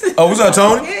 Oh, what's up,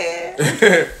 Tony?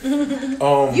 Yeah.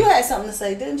 You had something to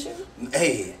say, didn't you?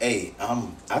 Hey,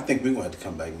 I think we're gonna have to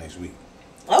come back next week.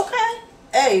 Okay.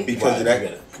 Hey. Because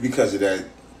of that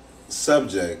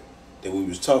subject that we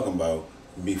was talking about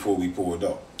before we pulled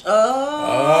off.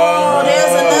 Oh,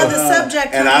 there's another subject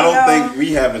subject. And I don't think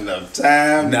we have enough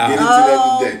time to get into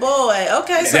that today. Boy,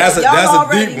 okay. So that's y'all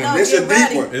a deep one. It's a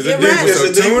deep one. It's a deep one.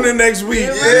 So tune in next week.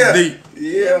 Yeah. Deep.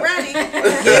 Yeah. Get ready. Get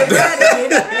ready.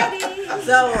 Get ready.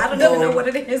 So I don't even know what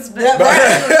it is, but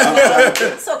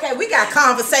it's okay. We got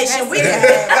conversation. We can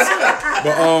have.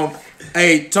 But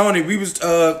hey Tony, we was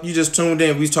you just tuned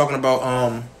in. We was talking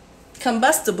about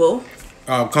combustible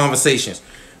conversations.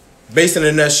 Based in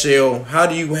a nutshell, how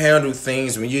do you handle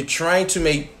things when you're trying to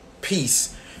make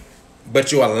peace,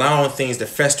 but you're allowing things to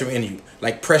fester in you,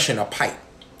 like pressure in a pipe,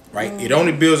 right? It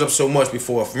only builds up so much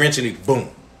before eventually, boom.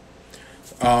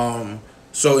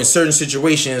 So in certain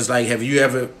situations, like, have you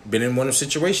ever been in one of those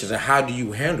situations, and how do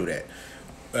you handle that?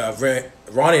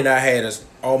 Ronnie and I had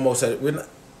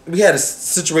we had a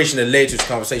situation that led to this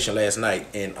conversation last night,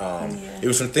 and it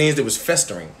was some things that was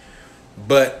festering,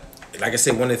 but like I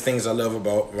said, one of the things I love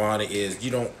about Ronnie is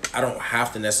I don't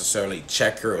have to necessarily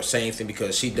check her or say anything,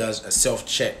 because she does a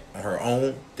self-check on her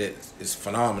own that is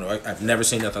phenomenal. I've never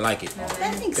seen nothing like it.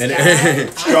 Thanks,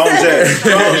 Strong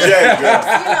Jack.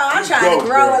 I'm trying to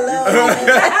grow a little bit.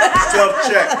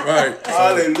 Self-check. Right.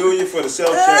 Hallelujah for the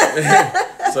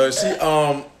self-check. So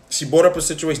she brought up a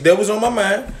situation that was on my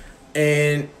mind,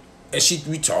 and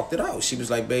we talked it out. She was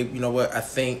like, babe, you know what? I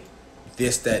think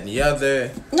this, that, and the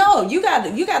other. No, you got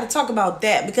to talk about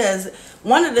that, because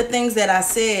one of the things that I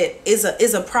said is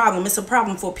a problem. It's a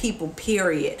problem for people,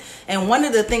 period. And one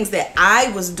of the things that I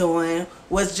was doing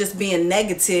was just being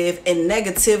negative and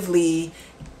negatively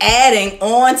adding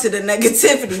on to the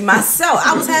negativity myself.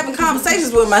 I was having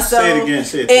conversations with myself. Say it again.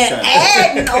 Say it and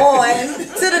adding on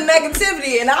to the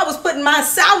negativity, and I was putting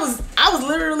myself. I was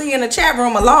literally in a chat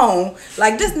room alone,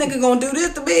 like, this nigga gonna do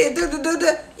this to me.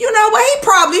 You know what? He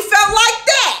probably felt like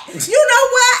that. You know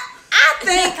what? I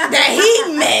think that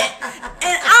he meant,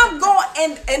 and I'm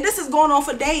going, and this is going on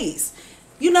for days.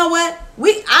 You know what?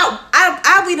 We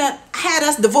done had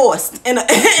us divorced in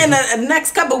the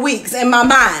next couple of weeks in my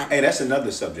mind. Hey, that's another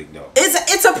subject though.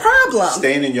 It's a problem.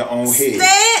 Staying in your own head.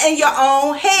 Staying in your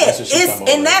own head.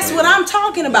 That's what I'm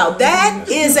talking about. That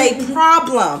is a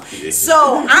problem.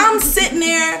 So I'm sitting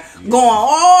there going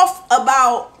off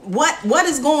about what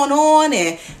is going on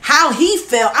and how he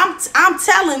felt. I'm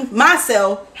telling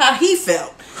myself how he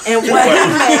felt. And what he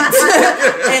meant,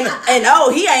 and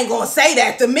he ain't gonna say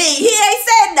that to me. He ain't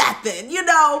said nothing, you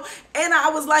know. And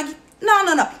I was like,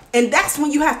 no. And that's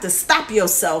when you have to stop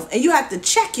yourself and you have to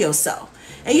check yourself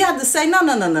and you have to say, no.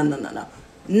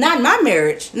 Not my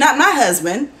marriage, not my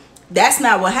husband. That's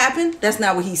not what happened. That's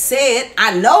not what he said.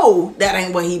 I know that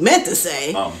ain't what he meant to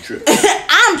say. I'm tripping.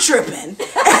 I'm tripping.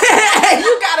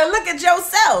 You gotta look at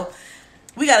yourself.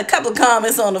 We got a couple of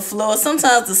comments on the floor.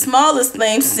 Sometimes the smallest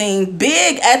things seem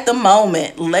big at the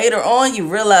moment. Later on, you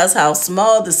realize how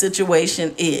small the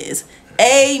situation is.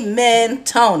 Amen,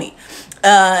 Tony.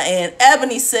 And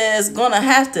Ebony says, gonna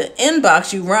have to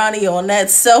inbox you, Ronnie, on that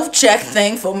self-check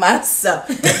thing for myself.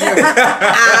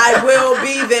 I will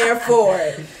be there for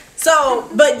it. So,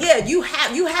 but yeah, you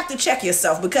have to check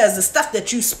yourself, because the stuff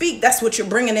that you speak, that's what you're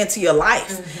bringing into your life.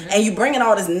 Mm-hmm. And you're bringing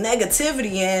all this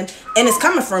negativity in, and it's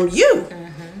coming from you. Mm-hmm.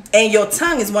 And your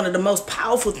tongue is one of the most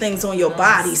powerful things on your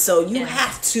body. So you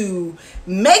have to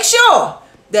make sure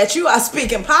that you are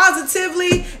speaking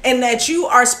positively and that you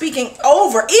are speaking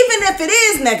over, even if it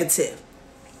is negative.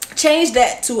 Change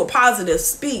that to a positive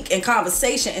speak and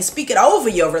conversation, and speak it over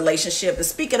your relationship and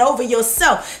speak it over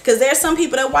yourself, because there's some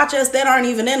people that watch us that aren't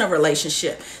even in a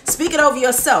relationship. Speak it over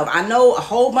yourself. I know a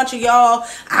whole bunch of y'all,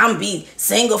 I'm be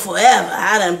single forever.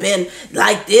 I done been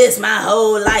like this my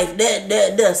whole life.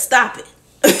 Stop it.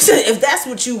 If that's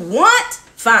what you want,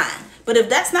 fine. But if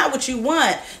that's not what you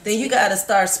want, then you got to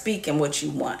start speaking what you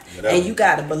want. And you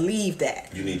got to believe that.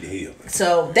 You need to heal.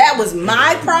 So that was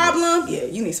my problem. Yeah,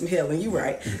 you need some healing. You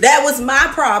right. That was my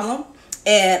problem.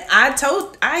 And I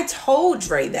told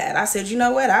Dre that. I said, you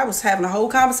know what? I was having a whole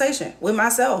conversation with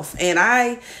myself. And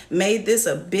I made this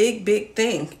a big, big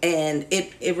thing. And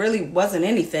it really wasn't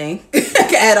anything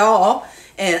at all.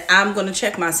 And I'm going to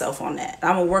check myself on that.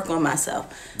 I'm going to work on myself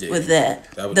with that.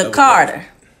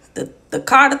 The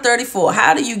Carter 34.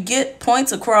 How do you get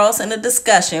points across in a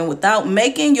discussion without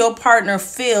making your partner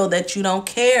feel that you don't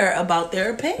care about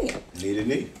their opinion?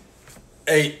 Need.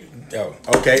 Hey,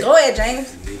 okay. Go ahead,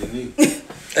 James. Need.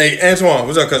 Hey, Antoine,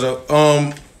 what's up, cuz?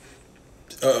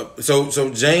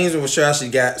 So James was sure actually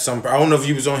got some. I don't know if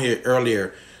you was on here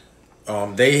earlier.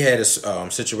 They had a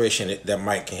situation that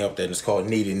Mike can help that, and it's called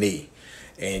knee.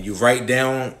 And you write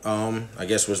down, I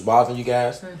guess, what's bothering you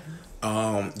guys.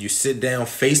 Mm-hmm. You sit down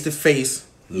face to face,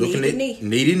 looking at knee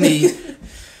to knee,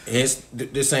 and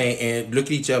they're saying, and look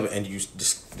at each other, and you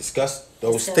discuss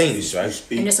those things,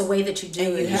 right? And it's a way that you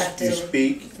do it.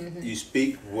 You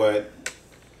speak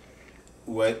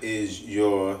what is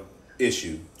your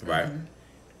issue, right?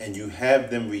 And you have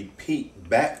them repeat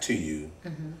back to you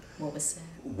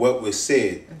what was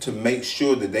said to make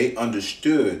sure that they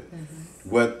understood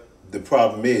what the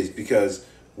problem is, because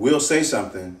we'll say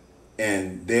something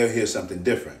and they'll hear something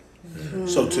different.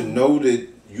 So to know that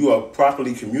you are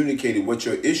properly communicating what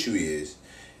your issue is,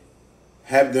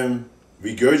 have them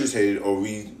regurgitate it or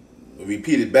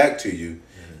repeat it back to you,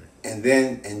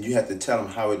 and you have to tell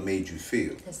them how it made you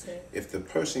feel. That's it. If the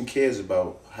person cares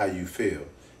about how you feel,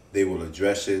 they will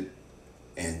address it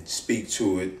and speak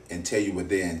to it and tell you what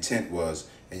their intent was,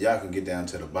 and y'all can get down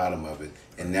to the bottom of it.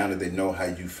 And now that they know how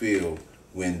you feel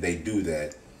when they do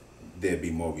that, they'll be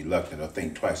more reluctant or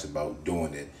think twice about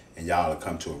doing it, and y'all will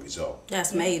come to a result.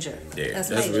 That's major. Yeah, that's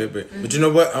major. Real big. But you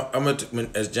know what?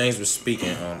 As James was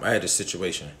speaking, I had a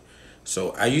situation.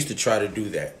 So I used to try to do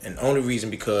that, and the only reason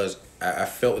because I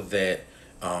felt that,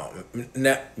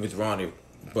 not with Ronnie,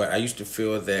 but I used to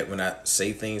feel that when I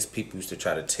say things, people used to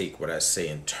try to take what I say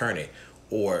and turn it,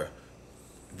 or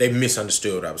they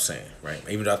misunderstood what I was saying, right?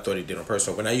 Even though I thought they did on purpose.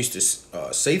 So when I used to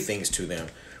say things to them,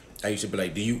 I used to be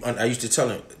like, I used to tell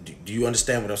them, do you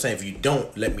understand what I'm saying? If you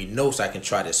don't, let me know so I can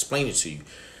try to explain it to you.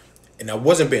 And I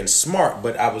wasn't being smart,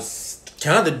 but I was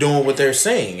kind of doing what they're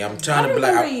saying. I'm trying to be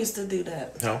like. I remember you used to do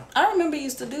that. Huh? I remember you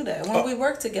used to do that. When we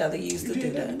worked together, you used to do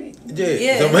that.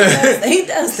 Yeah. He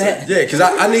does that. Yeah, because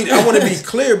I want to be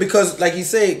clear, because like you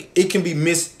said, it can be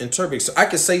misinterpreted. So I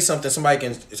can say something, somebody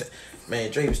can say,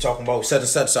 man, Dre was talking about such and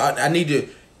such. So I need to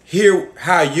hear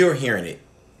how you're hearing it.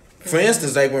 For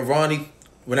instance, like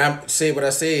when I said what I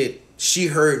said, she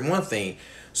heard one thing.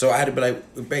 So I had to be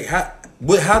like, babe,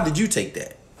 how did you take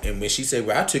that? And when she said,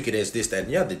 well, I took it as this, that,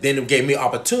 and the other, then it gave me an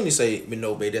opportunity to say,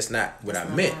 no, babe, that's not what I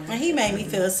meant. And he made me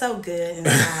feel so good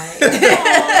inside.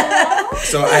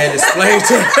 So I had to explain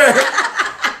to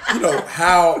her,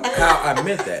 how I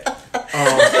meant that.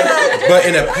 But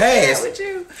in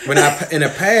the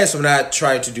past, when I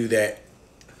tried to do that,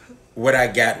 what I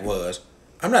got was,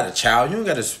 I'm not a child. You don't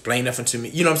got to explain nothing to me.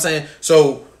 You know what I'm saying?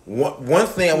 So one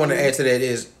thing I want to add to that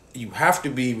is you have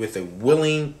to be with a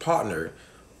willing partner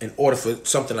in order for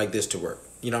something like this to work.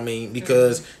 You know what I mean?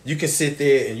 Because you can sit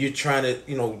there and you're trying to,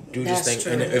 do this thing.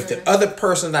 True. And if the other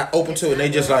person's not open to it, and they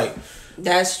just like...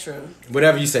 That's true.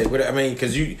 Whatever you say.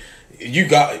 Because you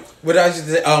got... What I should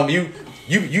say?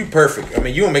 You perfect.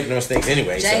 You don't make no mistakes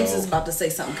anyway. James is about to say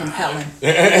something compelling.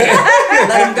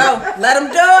 Let him go. Let him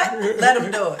do it. Let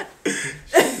him do it.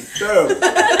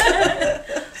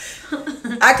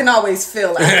 I can always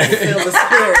feel it. I can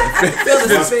feel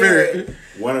the spirit.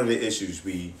 One of the issues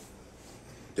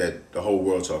that the whole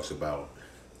world talks about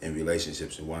in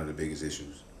relationships, and one of the biggest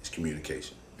issues, is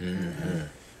communication. Mm-hmm.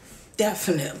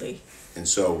 Definitely. And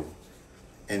so,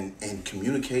 and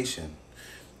communication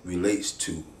relates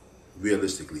to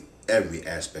realistically every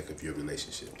aspect of your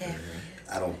relationship.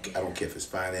 Mm-hmm. I don't care if it's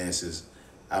finances.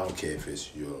 I don't care if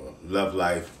it's your love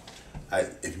life.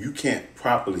 If you can't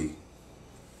properly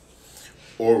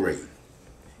orate,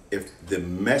 if the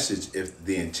message, if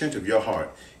the intent of your heart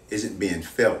isn't being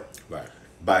felt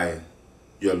by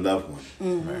your loved one,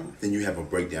 then you have a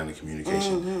breakdown in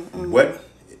communication. What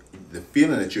the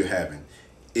feeling that you're having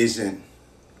isn't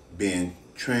being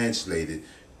translated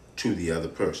to the other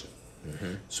person.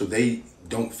 So they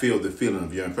don't feel the feeling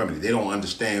of your infirmity. They don't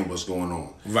understand what's going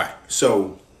on. Right.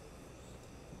 So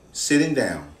sitting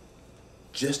down,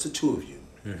 just the two of you,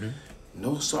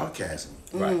 no sarcasm.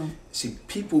 Right. See,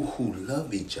 people who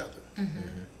love each other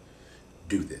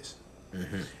do this.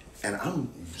 And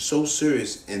I'm so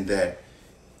serious in that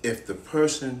if the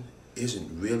person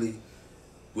isn't really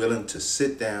willing to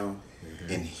sit down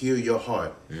and hear your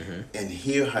heart and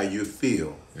hear how you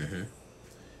feel,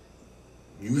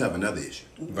 you have another issue.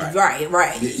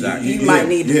 Right. Exactly. You might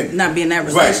need to not be in that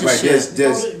relationship.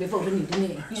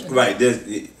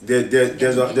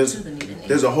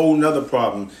 There's a whole nother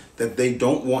problem that they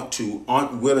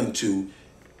aren't willing to.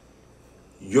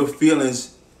 Your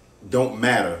feelings don't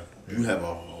matter. You have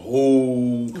a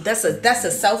whole. That's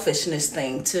a selfishness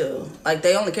thing too. Like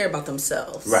they only care about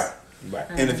themselves. Right.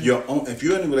 And if you're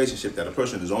in a relationship that a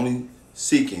person is only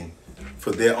seeking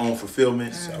for their own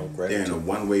fulfillment, they're in a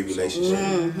one-way relationship.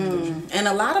 And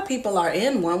a lot of people are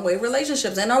in one-way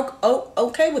relationships and are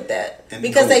okay with that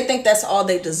because they think that's all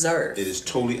they deserve. It is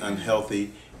totally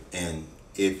unhealthy. And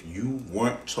if you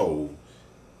weren't told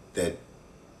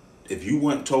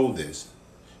this,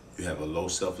 you have a low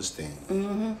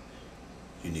self-esteem.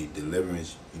 You need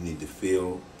deliverance. You need to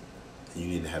feel. And you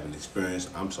need to have an experience.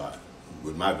 I'm sorry,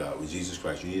 with my God, with Jesus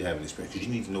Christ, you need to have an experience because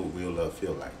you need to know what real love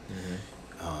feels like.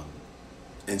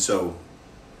 And so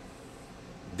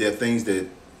there are things that,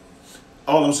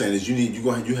 all I'm saying is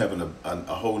you have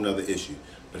a whole nother issue.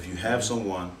 But if you have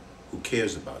someone who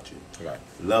cares about you, right.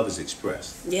 Love is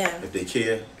expressed. Yeah. If they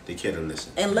care to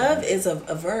listen. And love is a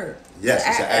verb. Yes,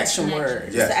 it's an action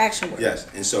word. Yes. It's an action word. Yes,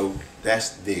 and so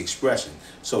that's the expression.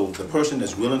 So the person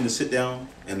that's willing to sit down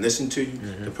and listen to you,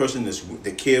 the person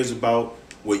that cares about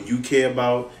what you care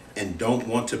about and don't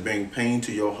want to bring pain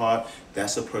to your heart,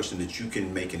 that's a person that you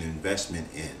can make an investment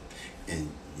in. And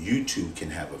you two can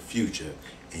have a future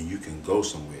and you can go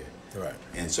somewhere. Right.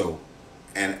 And so,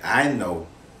 and I know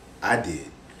I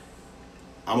did.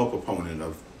 I'm a proponent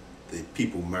of the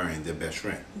people marrying their best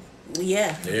friend.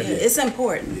 Yeah. It's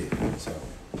important. Yeah. So,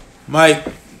 Mike,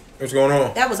 what's going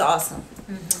on? That was awesome.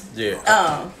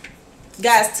 Yeah.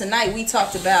 Guys, tonight we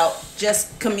talked about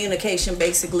just communication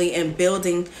basically and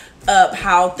building up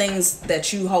how things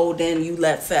that you hold in, you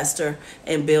let fester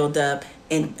and build up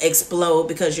and explode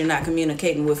because you're not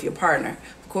communicating with your partner.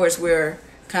 Of course, we're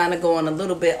kind of going a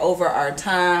little bit over our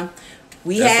time.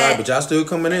 That's right, but y'all still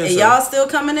coming in. And y'all still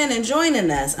coming in and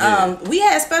joining us. Yeah. We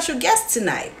had special guests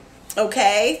tonight.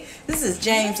 Okay, this is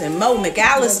James and Mo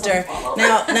McAllister.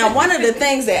 Now, one of the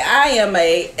things that I am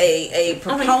a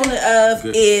proponent of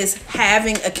is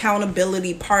having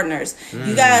accountability partners.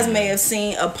 You guys may have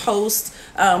seen a post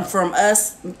from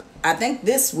us, I think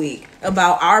this week,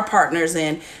 about our partners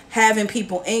and having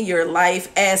people in your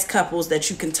life as couples that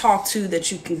you can talk to,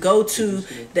 that you can go to,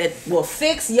 that will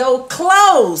fix your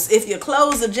clothes. If your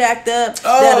clothes are jacked up,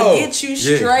 that'll get you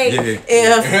straight.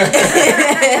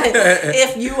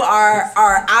 If you are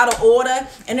out of order,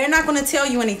 and they're not going to tell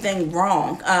you anything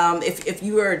wrong. If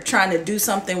you are trying to do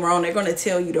something wrong, they're going to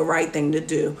tell you the right thing to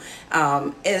do.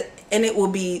 And it will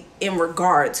be in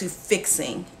regard to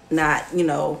fixing, not,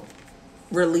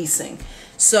 releasing.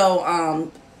 So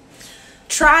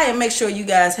try and make sure you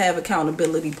guys have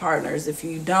accountability partners. If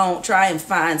you don't, try and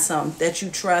find some that you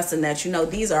trust and that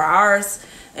these are ours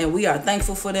and we are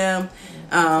thankful for them.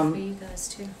 For you guys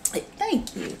too.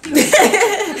 Thank you.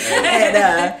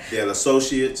 there are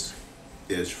associates,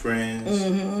 there's friends,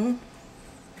 and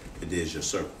there's your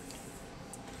circle.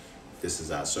 This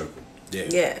is our circle.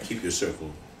 Yeah. Keep your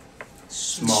circle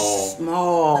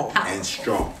small and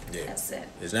strong. Yeah. That's it.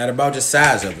 It's not about the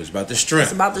size of it, it's about the strength.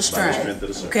 It's about the strength. Of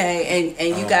the circle. Okay,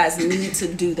 and you guys need to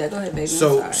do that. Go ahead, baby.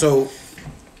 So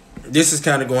this is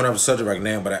kind of going off the subject right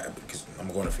now, but because I'm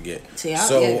going to forget.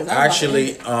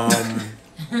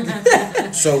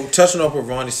 So touching up what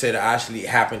Ronnie said, actually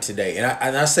happened today,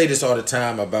 and I say this all the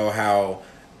time about how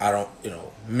I don't,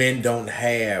 men don't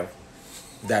have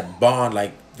that bond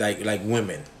like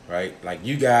women. Right, like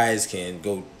you guys can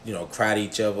go, cry to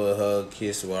each other, hug,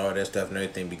 kiss, or all that stuff and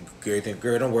everything. Be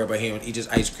girl, don't worry about him. Eat just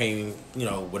ice cream,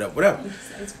 whatever.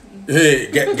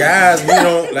 Guys,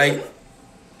 we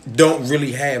don't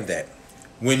really have that.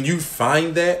 When you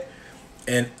find that,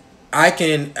 and I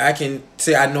can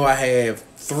say I know I have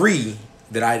 3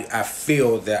 that I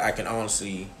feel that I can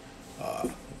honestly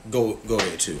go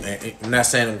there to. And I'm not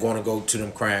saying I'm going to go to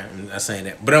them crying. I'm not saying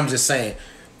that, but I'm just saying.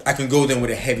 I can go there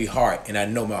with a heavy heart, and I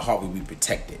know my heart will be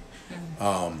protected.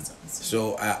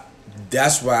 So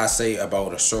that's why I say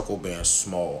about a circle being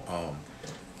small,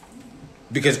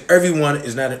 because everyone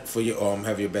is not for your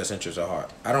have your best interest at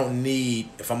heart. I don't need,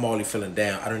 if I'm already feeling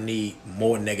down, I don't need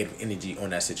more negative energy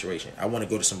on that situation. I want to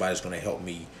go to somebody that's going to help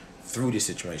me through this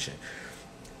situation.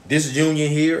 This union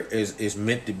here is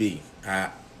meant to be. I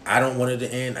don't want it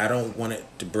to end. I don't want it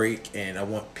to break, and I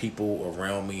want people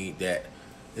around me that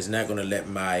is not going to let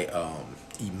my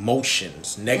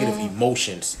negative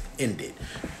emotions end it.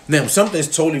 Now, if something's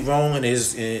totally wrong and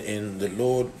the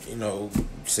Lord,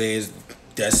 says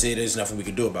that's it, there's nothing we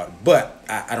can do about it. But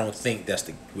I don't think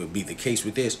will be the case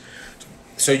with this.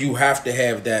 So you have to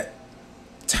have that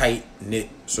tight-knit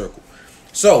circle.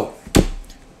 So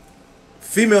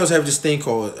females have this thing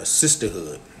called a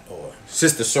sisterhood or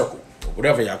sister circle or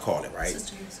whatever y'all call it, right?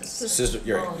 Sister.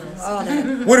 You're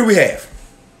right. What do we have?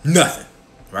 Nothing.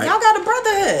 Right. Y'all got a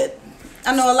brotherhood.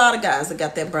 I know a lot of guys that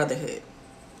got that brotherhood.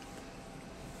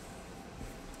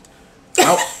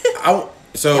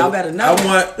 So y'all better know.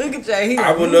 Look at Jay.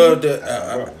 I would love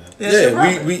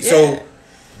to. So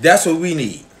that's what we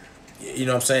need. You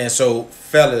know what I'm saying? So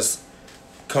fellas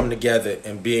come together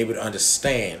and be able to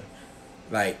understand.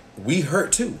 Like, we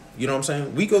hurt too. You know what I'm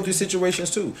saying? We go through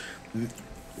situations too.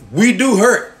 We do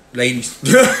hurt, ladies.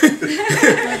 We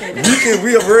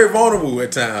are very vulnerable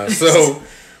at times. So.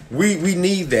 We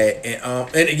need that,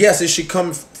 and yes, it should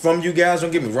come from you guys.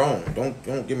 Don't get me wrong. Don't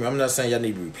get me. I'm not saying y'all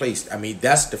need to be replaced. I mean,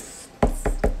 that's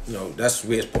that's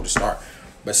where it's supposed to start.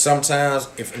 But sometimes,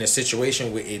 if in a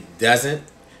situation where it doesn't,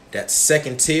 that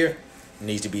second tier,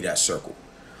 needs to be that circle.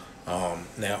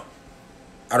 Now,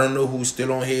 I don't know who's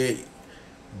still on here,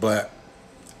 but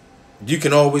you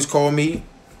can always call me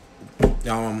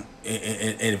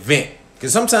and vent.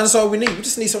 Because sometimes that's all we need. We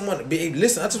just need someone to be able to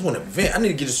listen. I just want to vent. I need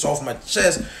to get this off my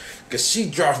chest because she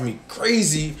drives me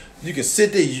crazy. You can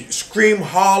sit there, you scream,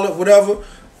 holler, whatever.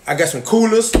 I got some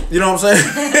coolers. You know what I'm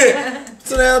saying?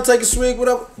 So now take a swig,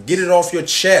 whatever. Get it off your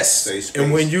chest. Safe space.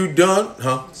 And when you done,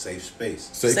 Safe space.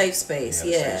 Safe space.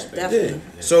 Yeah, safe space. definitely.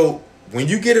 Yeah. So when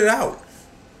you get it out,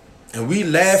 and we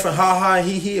laugh and ha and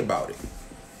he about it,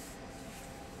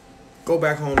 go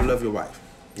back home and love your wife.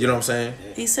 You know what I'm saying?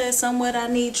 Yeah. He said somewhere I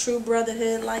need true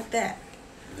brotherhood like that.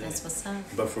 Yeah. That's what's up.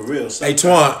 But for real, hey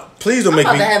Twan, please don't make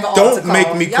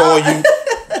me call you.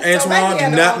 Antoine, do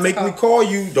not make me call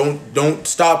you. Don't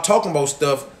stop talking about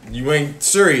stuff. You ain't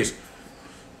serious.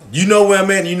 You know where I'm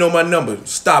at and you know my number.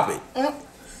 Stop it.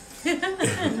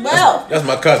 Well, that's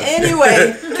my cousin.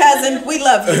 Anyway, cousin, we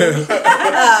love you.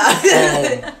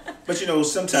 But you know,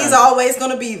 sometimes he's always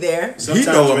gonna be there.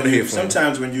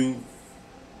 Sometimes when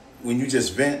you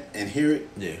just vent and hear it,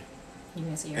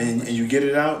 and you get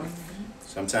it out.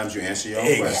 Sometimes you answer your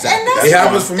own question. It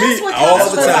happens for me all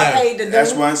the time.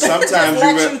 That's why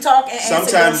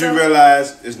sometimes you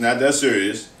realize it's not that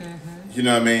serious. You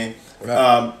know what I mean?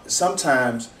 Right.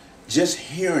 Sometimes just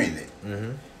hearing it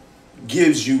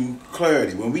gives you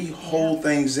clarity. When we hold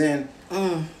things in,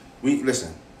 we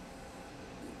listen.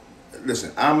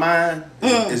 Our mind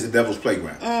is the devil's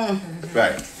playground.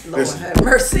 Right. Lord have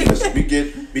mercy. Listen, we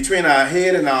get between our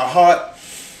head and our heart.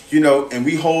 You know, and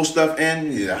we hold stuff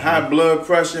in, you know, high blood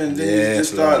pressure, and then you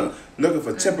just start looking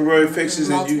for temporary fixes,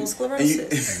 and you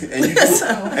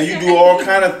do all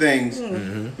kind of things.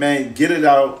 Man, get it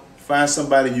out. Find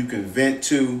somebody you can vent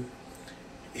to.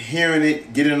 Hearing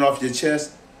it, getting it off your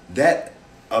chest, that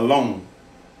alone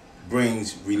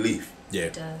brings relief. Yeah.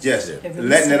 It does. Yes.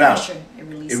 Letting it out. It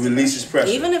releases pressure.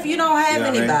 Even if you don't have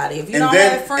anybody, if you don't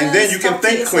have friends, and then you can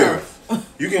think clearer.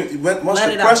 You can once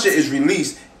the pressure is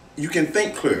released. You can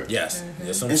think clear. Yes.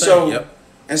 Yes, I'm and saying.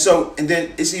 And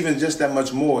then it's even just that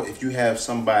much more if you have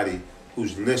somebody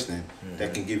who's listening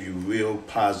that can give you real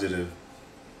positive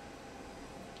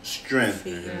strength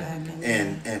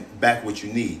and back what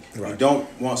you need. Right. You don't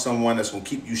want someone that's gonna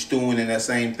keep you stewing in that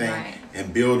same thing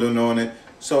and building on it.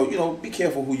 So, you know, be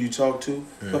careful who you talk to,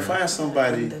 but find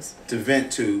somebody to vent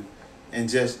to and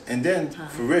then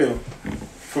for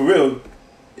real,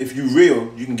 if you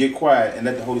real, you can get quiet and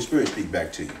let the Holy Spirit speak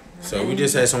back to you. So we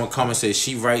just had someone come and say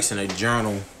she writes in a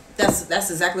journal. That's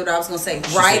exactly what I was gonna say.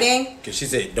 Writing. Because she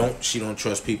said she don't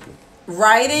trust people.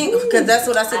 Writing, because that's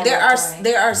what I said. There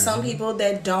are some people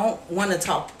that don't want to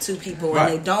talk to people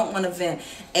and they don't want to vent.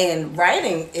 And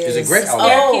writing is a great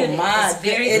outlet. Oh my,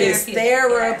 it is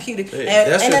therapeutic.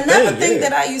 And another thing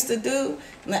that I used to do.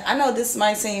 I know this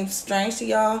might seem strange to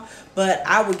y'all, but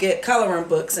I would get coloring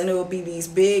books, and it would be these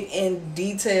big and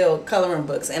detailed coloring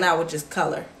books, and I would just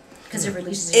color. Because it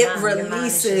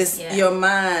releases your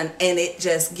mind, and it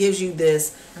just gives you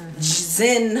this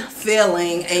zen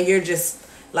feeling, and you're just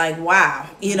like, wow,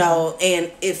 you know,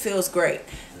 and it feels great.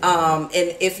 And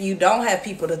if you don't have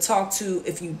people to talk to,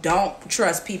 if you don't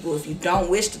trust people, if you don't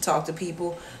wish to talk to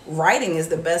people, writing is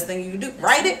the best thing you can do.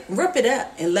 Write it, rip it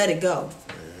up, and let it go.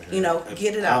 You know,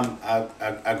 get it out.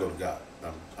 I go to God.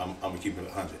 I'm gonna keep it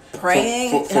 100.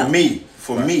 Praying for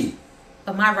me.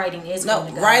 But my writing is going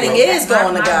to God. Writing is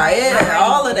going to God. Yeah,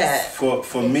 all of that.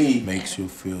 For me, makes you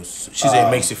feel. She said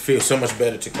it makes you feel so much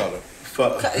better to color.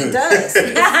 It does.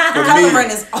 Coloring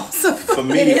is awesome. For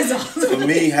me, it is awesome. For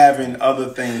me, having other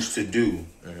things to do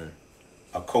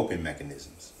are coping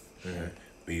mechanisms. Where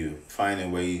you're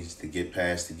finding ways to get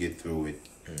past, to get through it.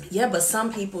 Yeah, but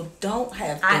some people don't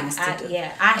have things to do.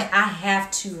 Yeah, I have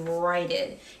to write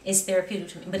it. It's therapeutic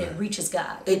to me, but it reaches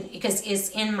God. Because it's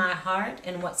in my heart,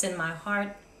 and what's in my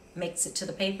heart makes it to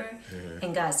the paper,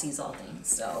 and God sees all things.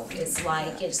 So it's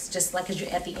like, it's just like, because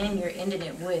at the end, you're ending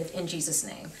it with, in Jesus'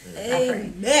 name.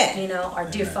 Amen. You know, our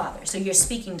dear Father. So you're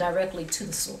speaking directly to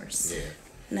the source. Yeah.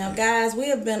 Now, guys, we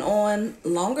have been on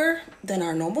longer than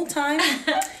our normal time.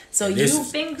 So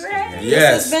you've been great. Yes. This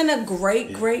has been a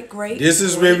great. This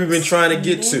is where we've been trying to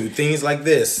get to. Things like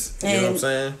this. You know what I'm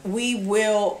saying? We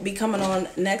will be coming on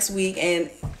next week, and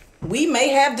we may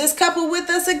have this couple with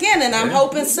us again, and I'm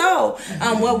hoping so.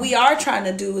 What we are trying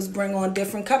to do is bring on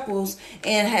different couples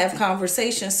and have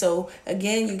conversations. So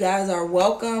again, you guys are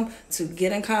welcome to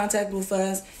get in contact with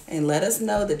us and let us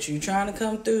know that you're trying to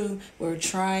come through. We're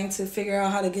trying to figure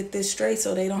out how to get this straight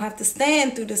so they don't have to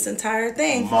stand through this entire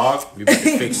thing. We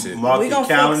better fix it. Mark your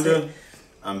calendar.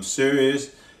 I'm serious.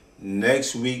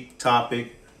 Next week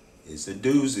topic It's a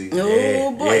doozy.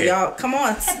 Oh boy, y'all. Come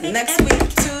on. Next week,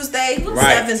 Tuesday,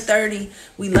 7:30.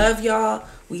 We love y'all.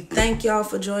 We thank y'all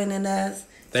for joining us.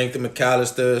 Thank the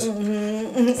McAllisters.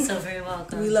 So very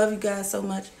welcome. We love you guys so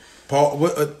much. Paul,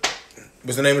 what's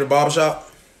the name of the barbershop?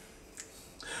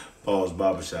 Paul's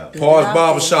Barbershop. Paul's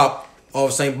Barbershop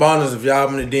off St. Barnabas. If y'all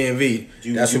in the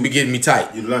DMV, that's what be getting me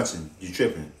tight. You lunching. You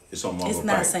tripping. It's on Marlboro It's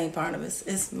not Pike. St. Barnabas.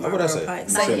 It's What would I say? Pike.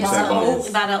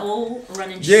 By the old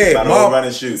running shoe. Yeah, By the old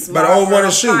running shoe. By the old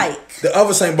running shoe. Pike. The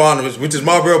other St. Barnabas, which is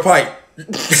Marlboro Pike.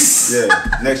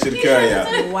 Yeah, next to the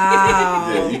carryout.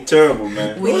 Wow. Yeah, you terrible,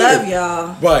 man. We love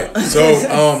y'all. Right. So,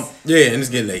 yeah, and it's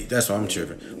getting late. That's why I'm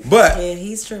tripping. But Yeah,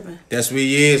 he's tripping. that's where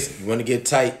he is. If you want to get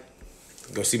tight,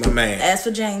 go see my man. As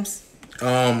for James.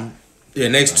 Yeah,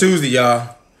 next Tuesday,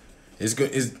 y'all. It's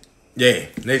good.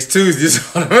 Next Tuesday.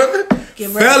 Get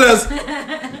ready. Fellas,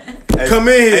 come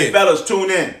in here. Hey, fellas,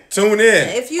 tune in. Tune in.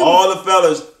 If you All the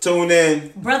fellas, tune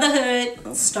in.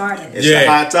 Brotherhood started. It's a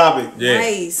hot topic. Yeah.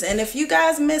 Nice. And if you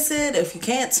guys miss it, if you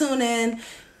can't tune in,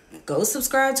 go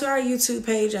subscribe to our YouTube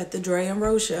page at the Dre and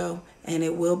Ro Show, and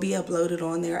it will be uploaded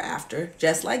on there after,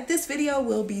 just like this video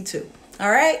will be too. All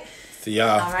right? See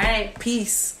y'all. All right.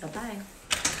 Peace. Bye-bye.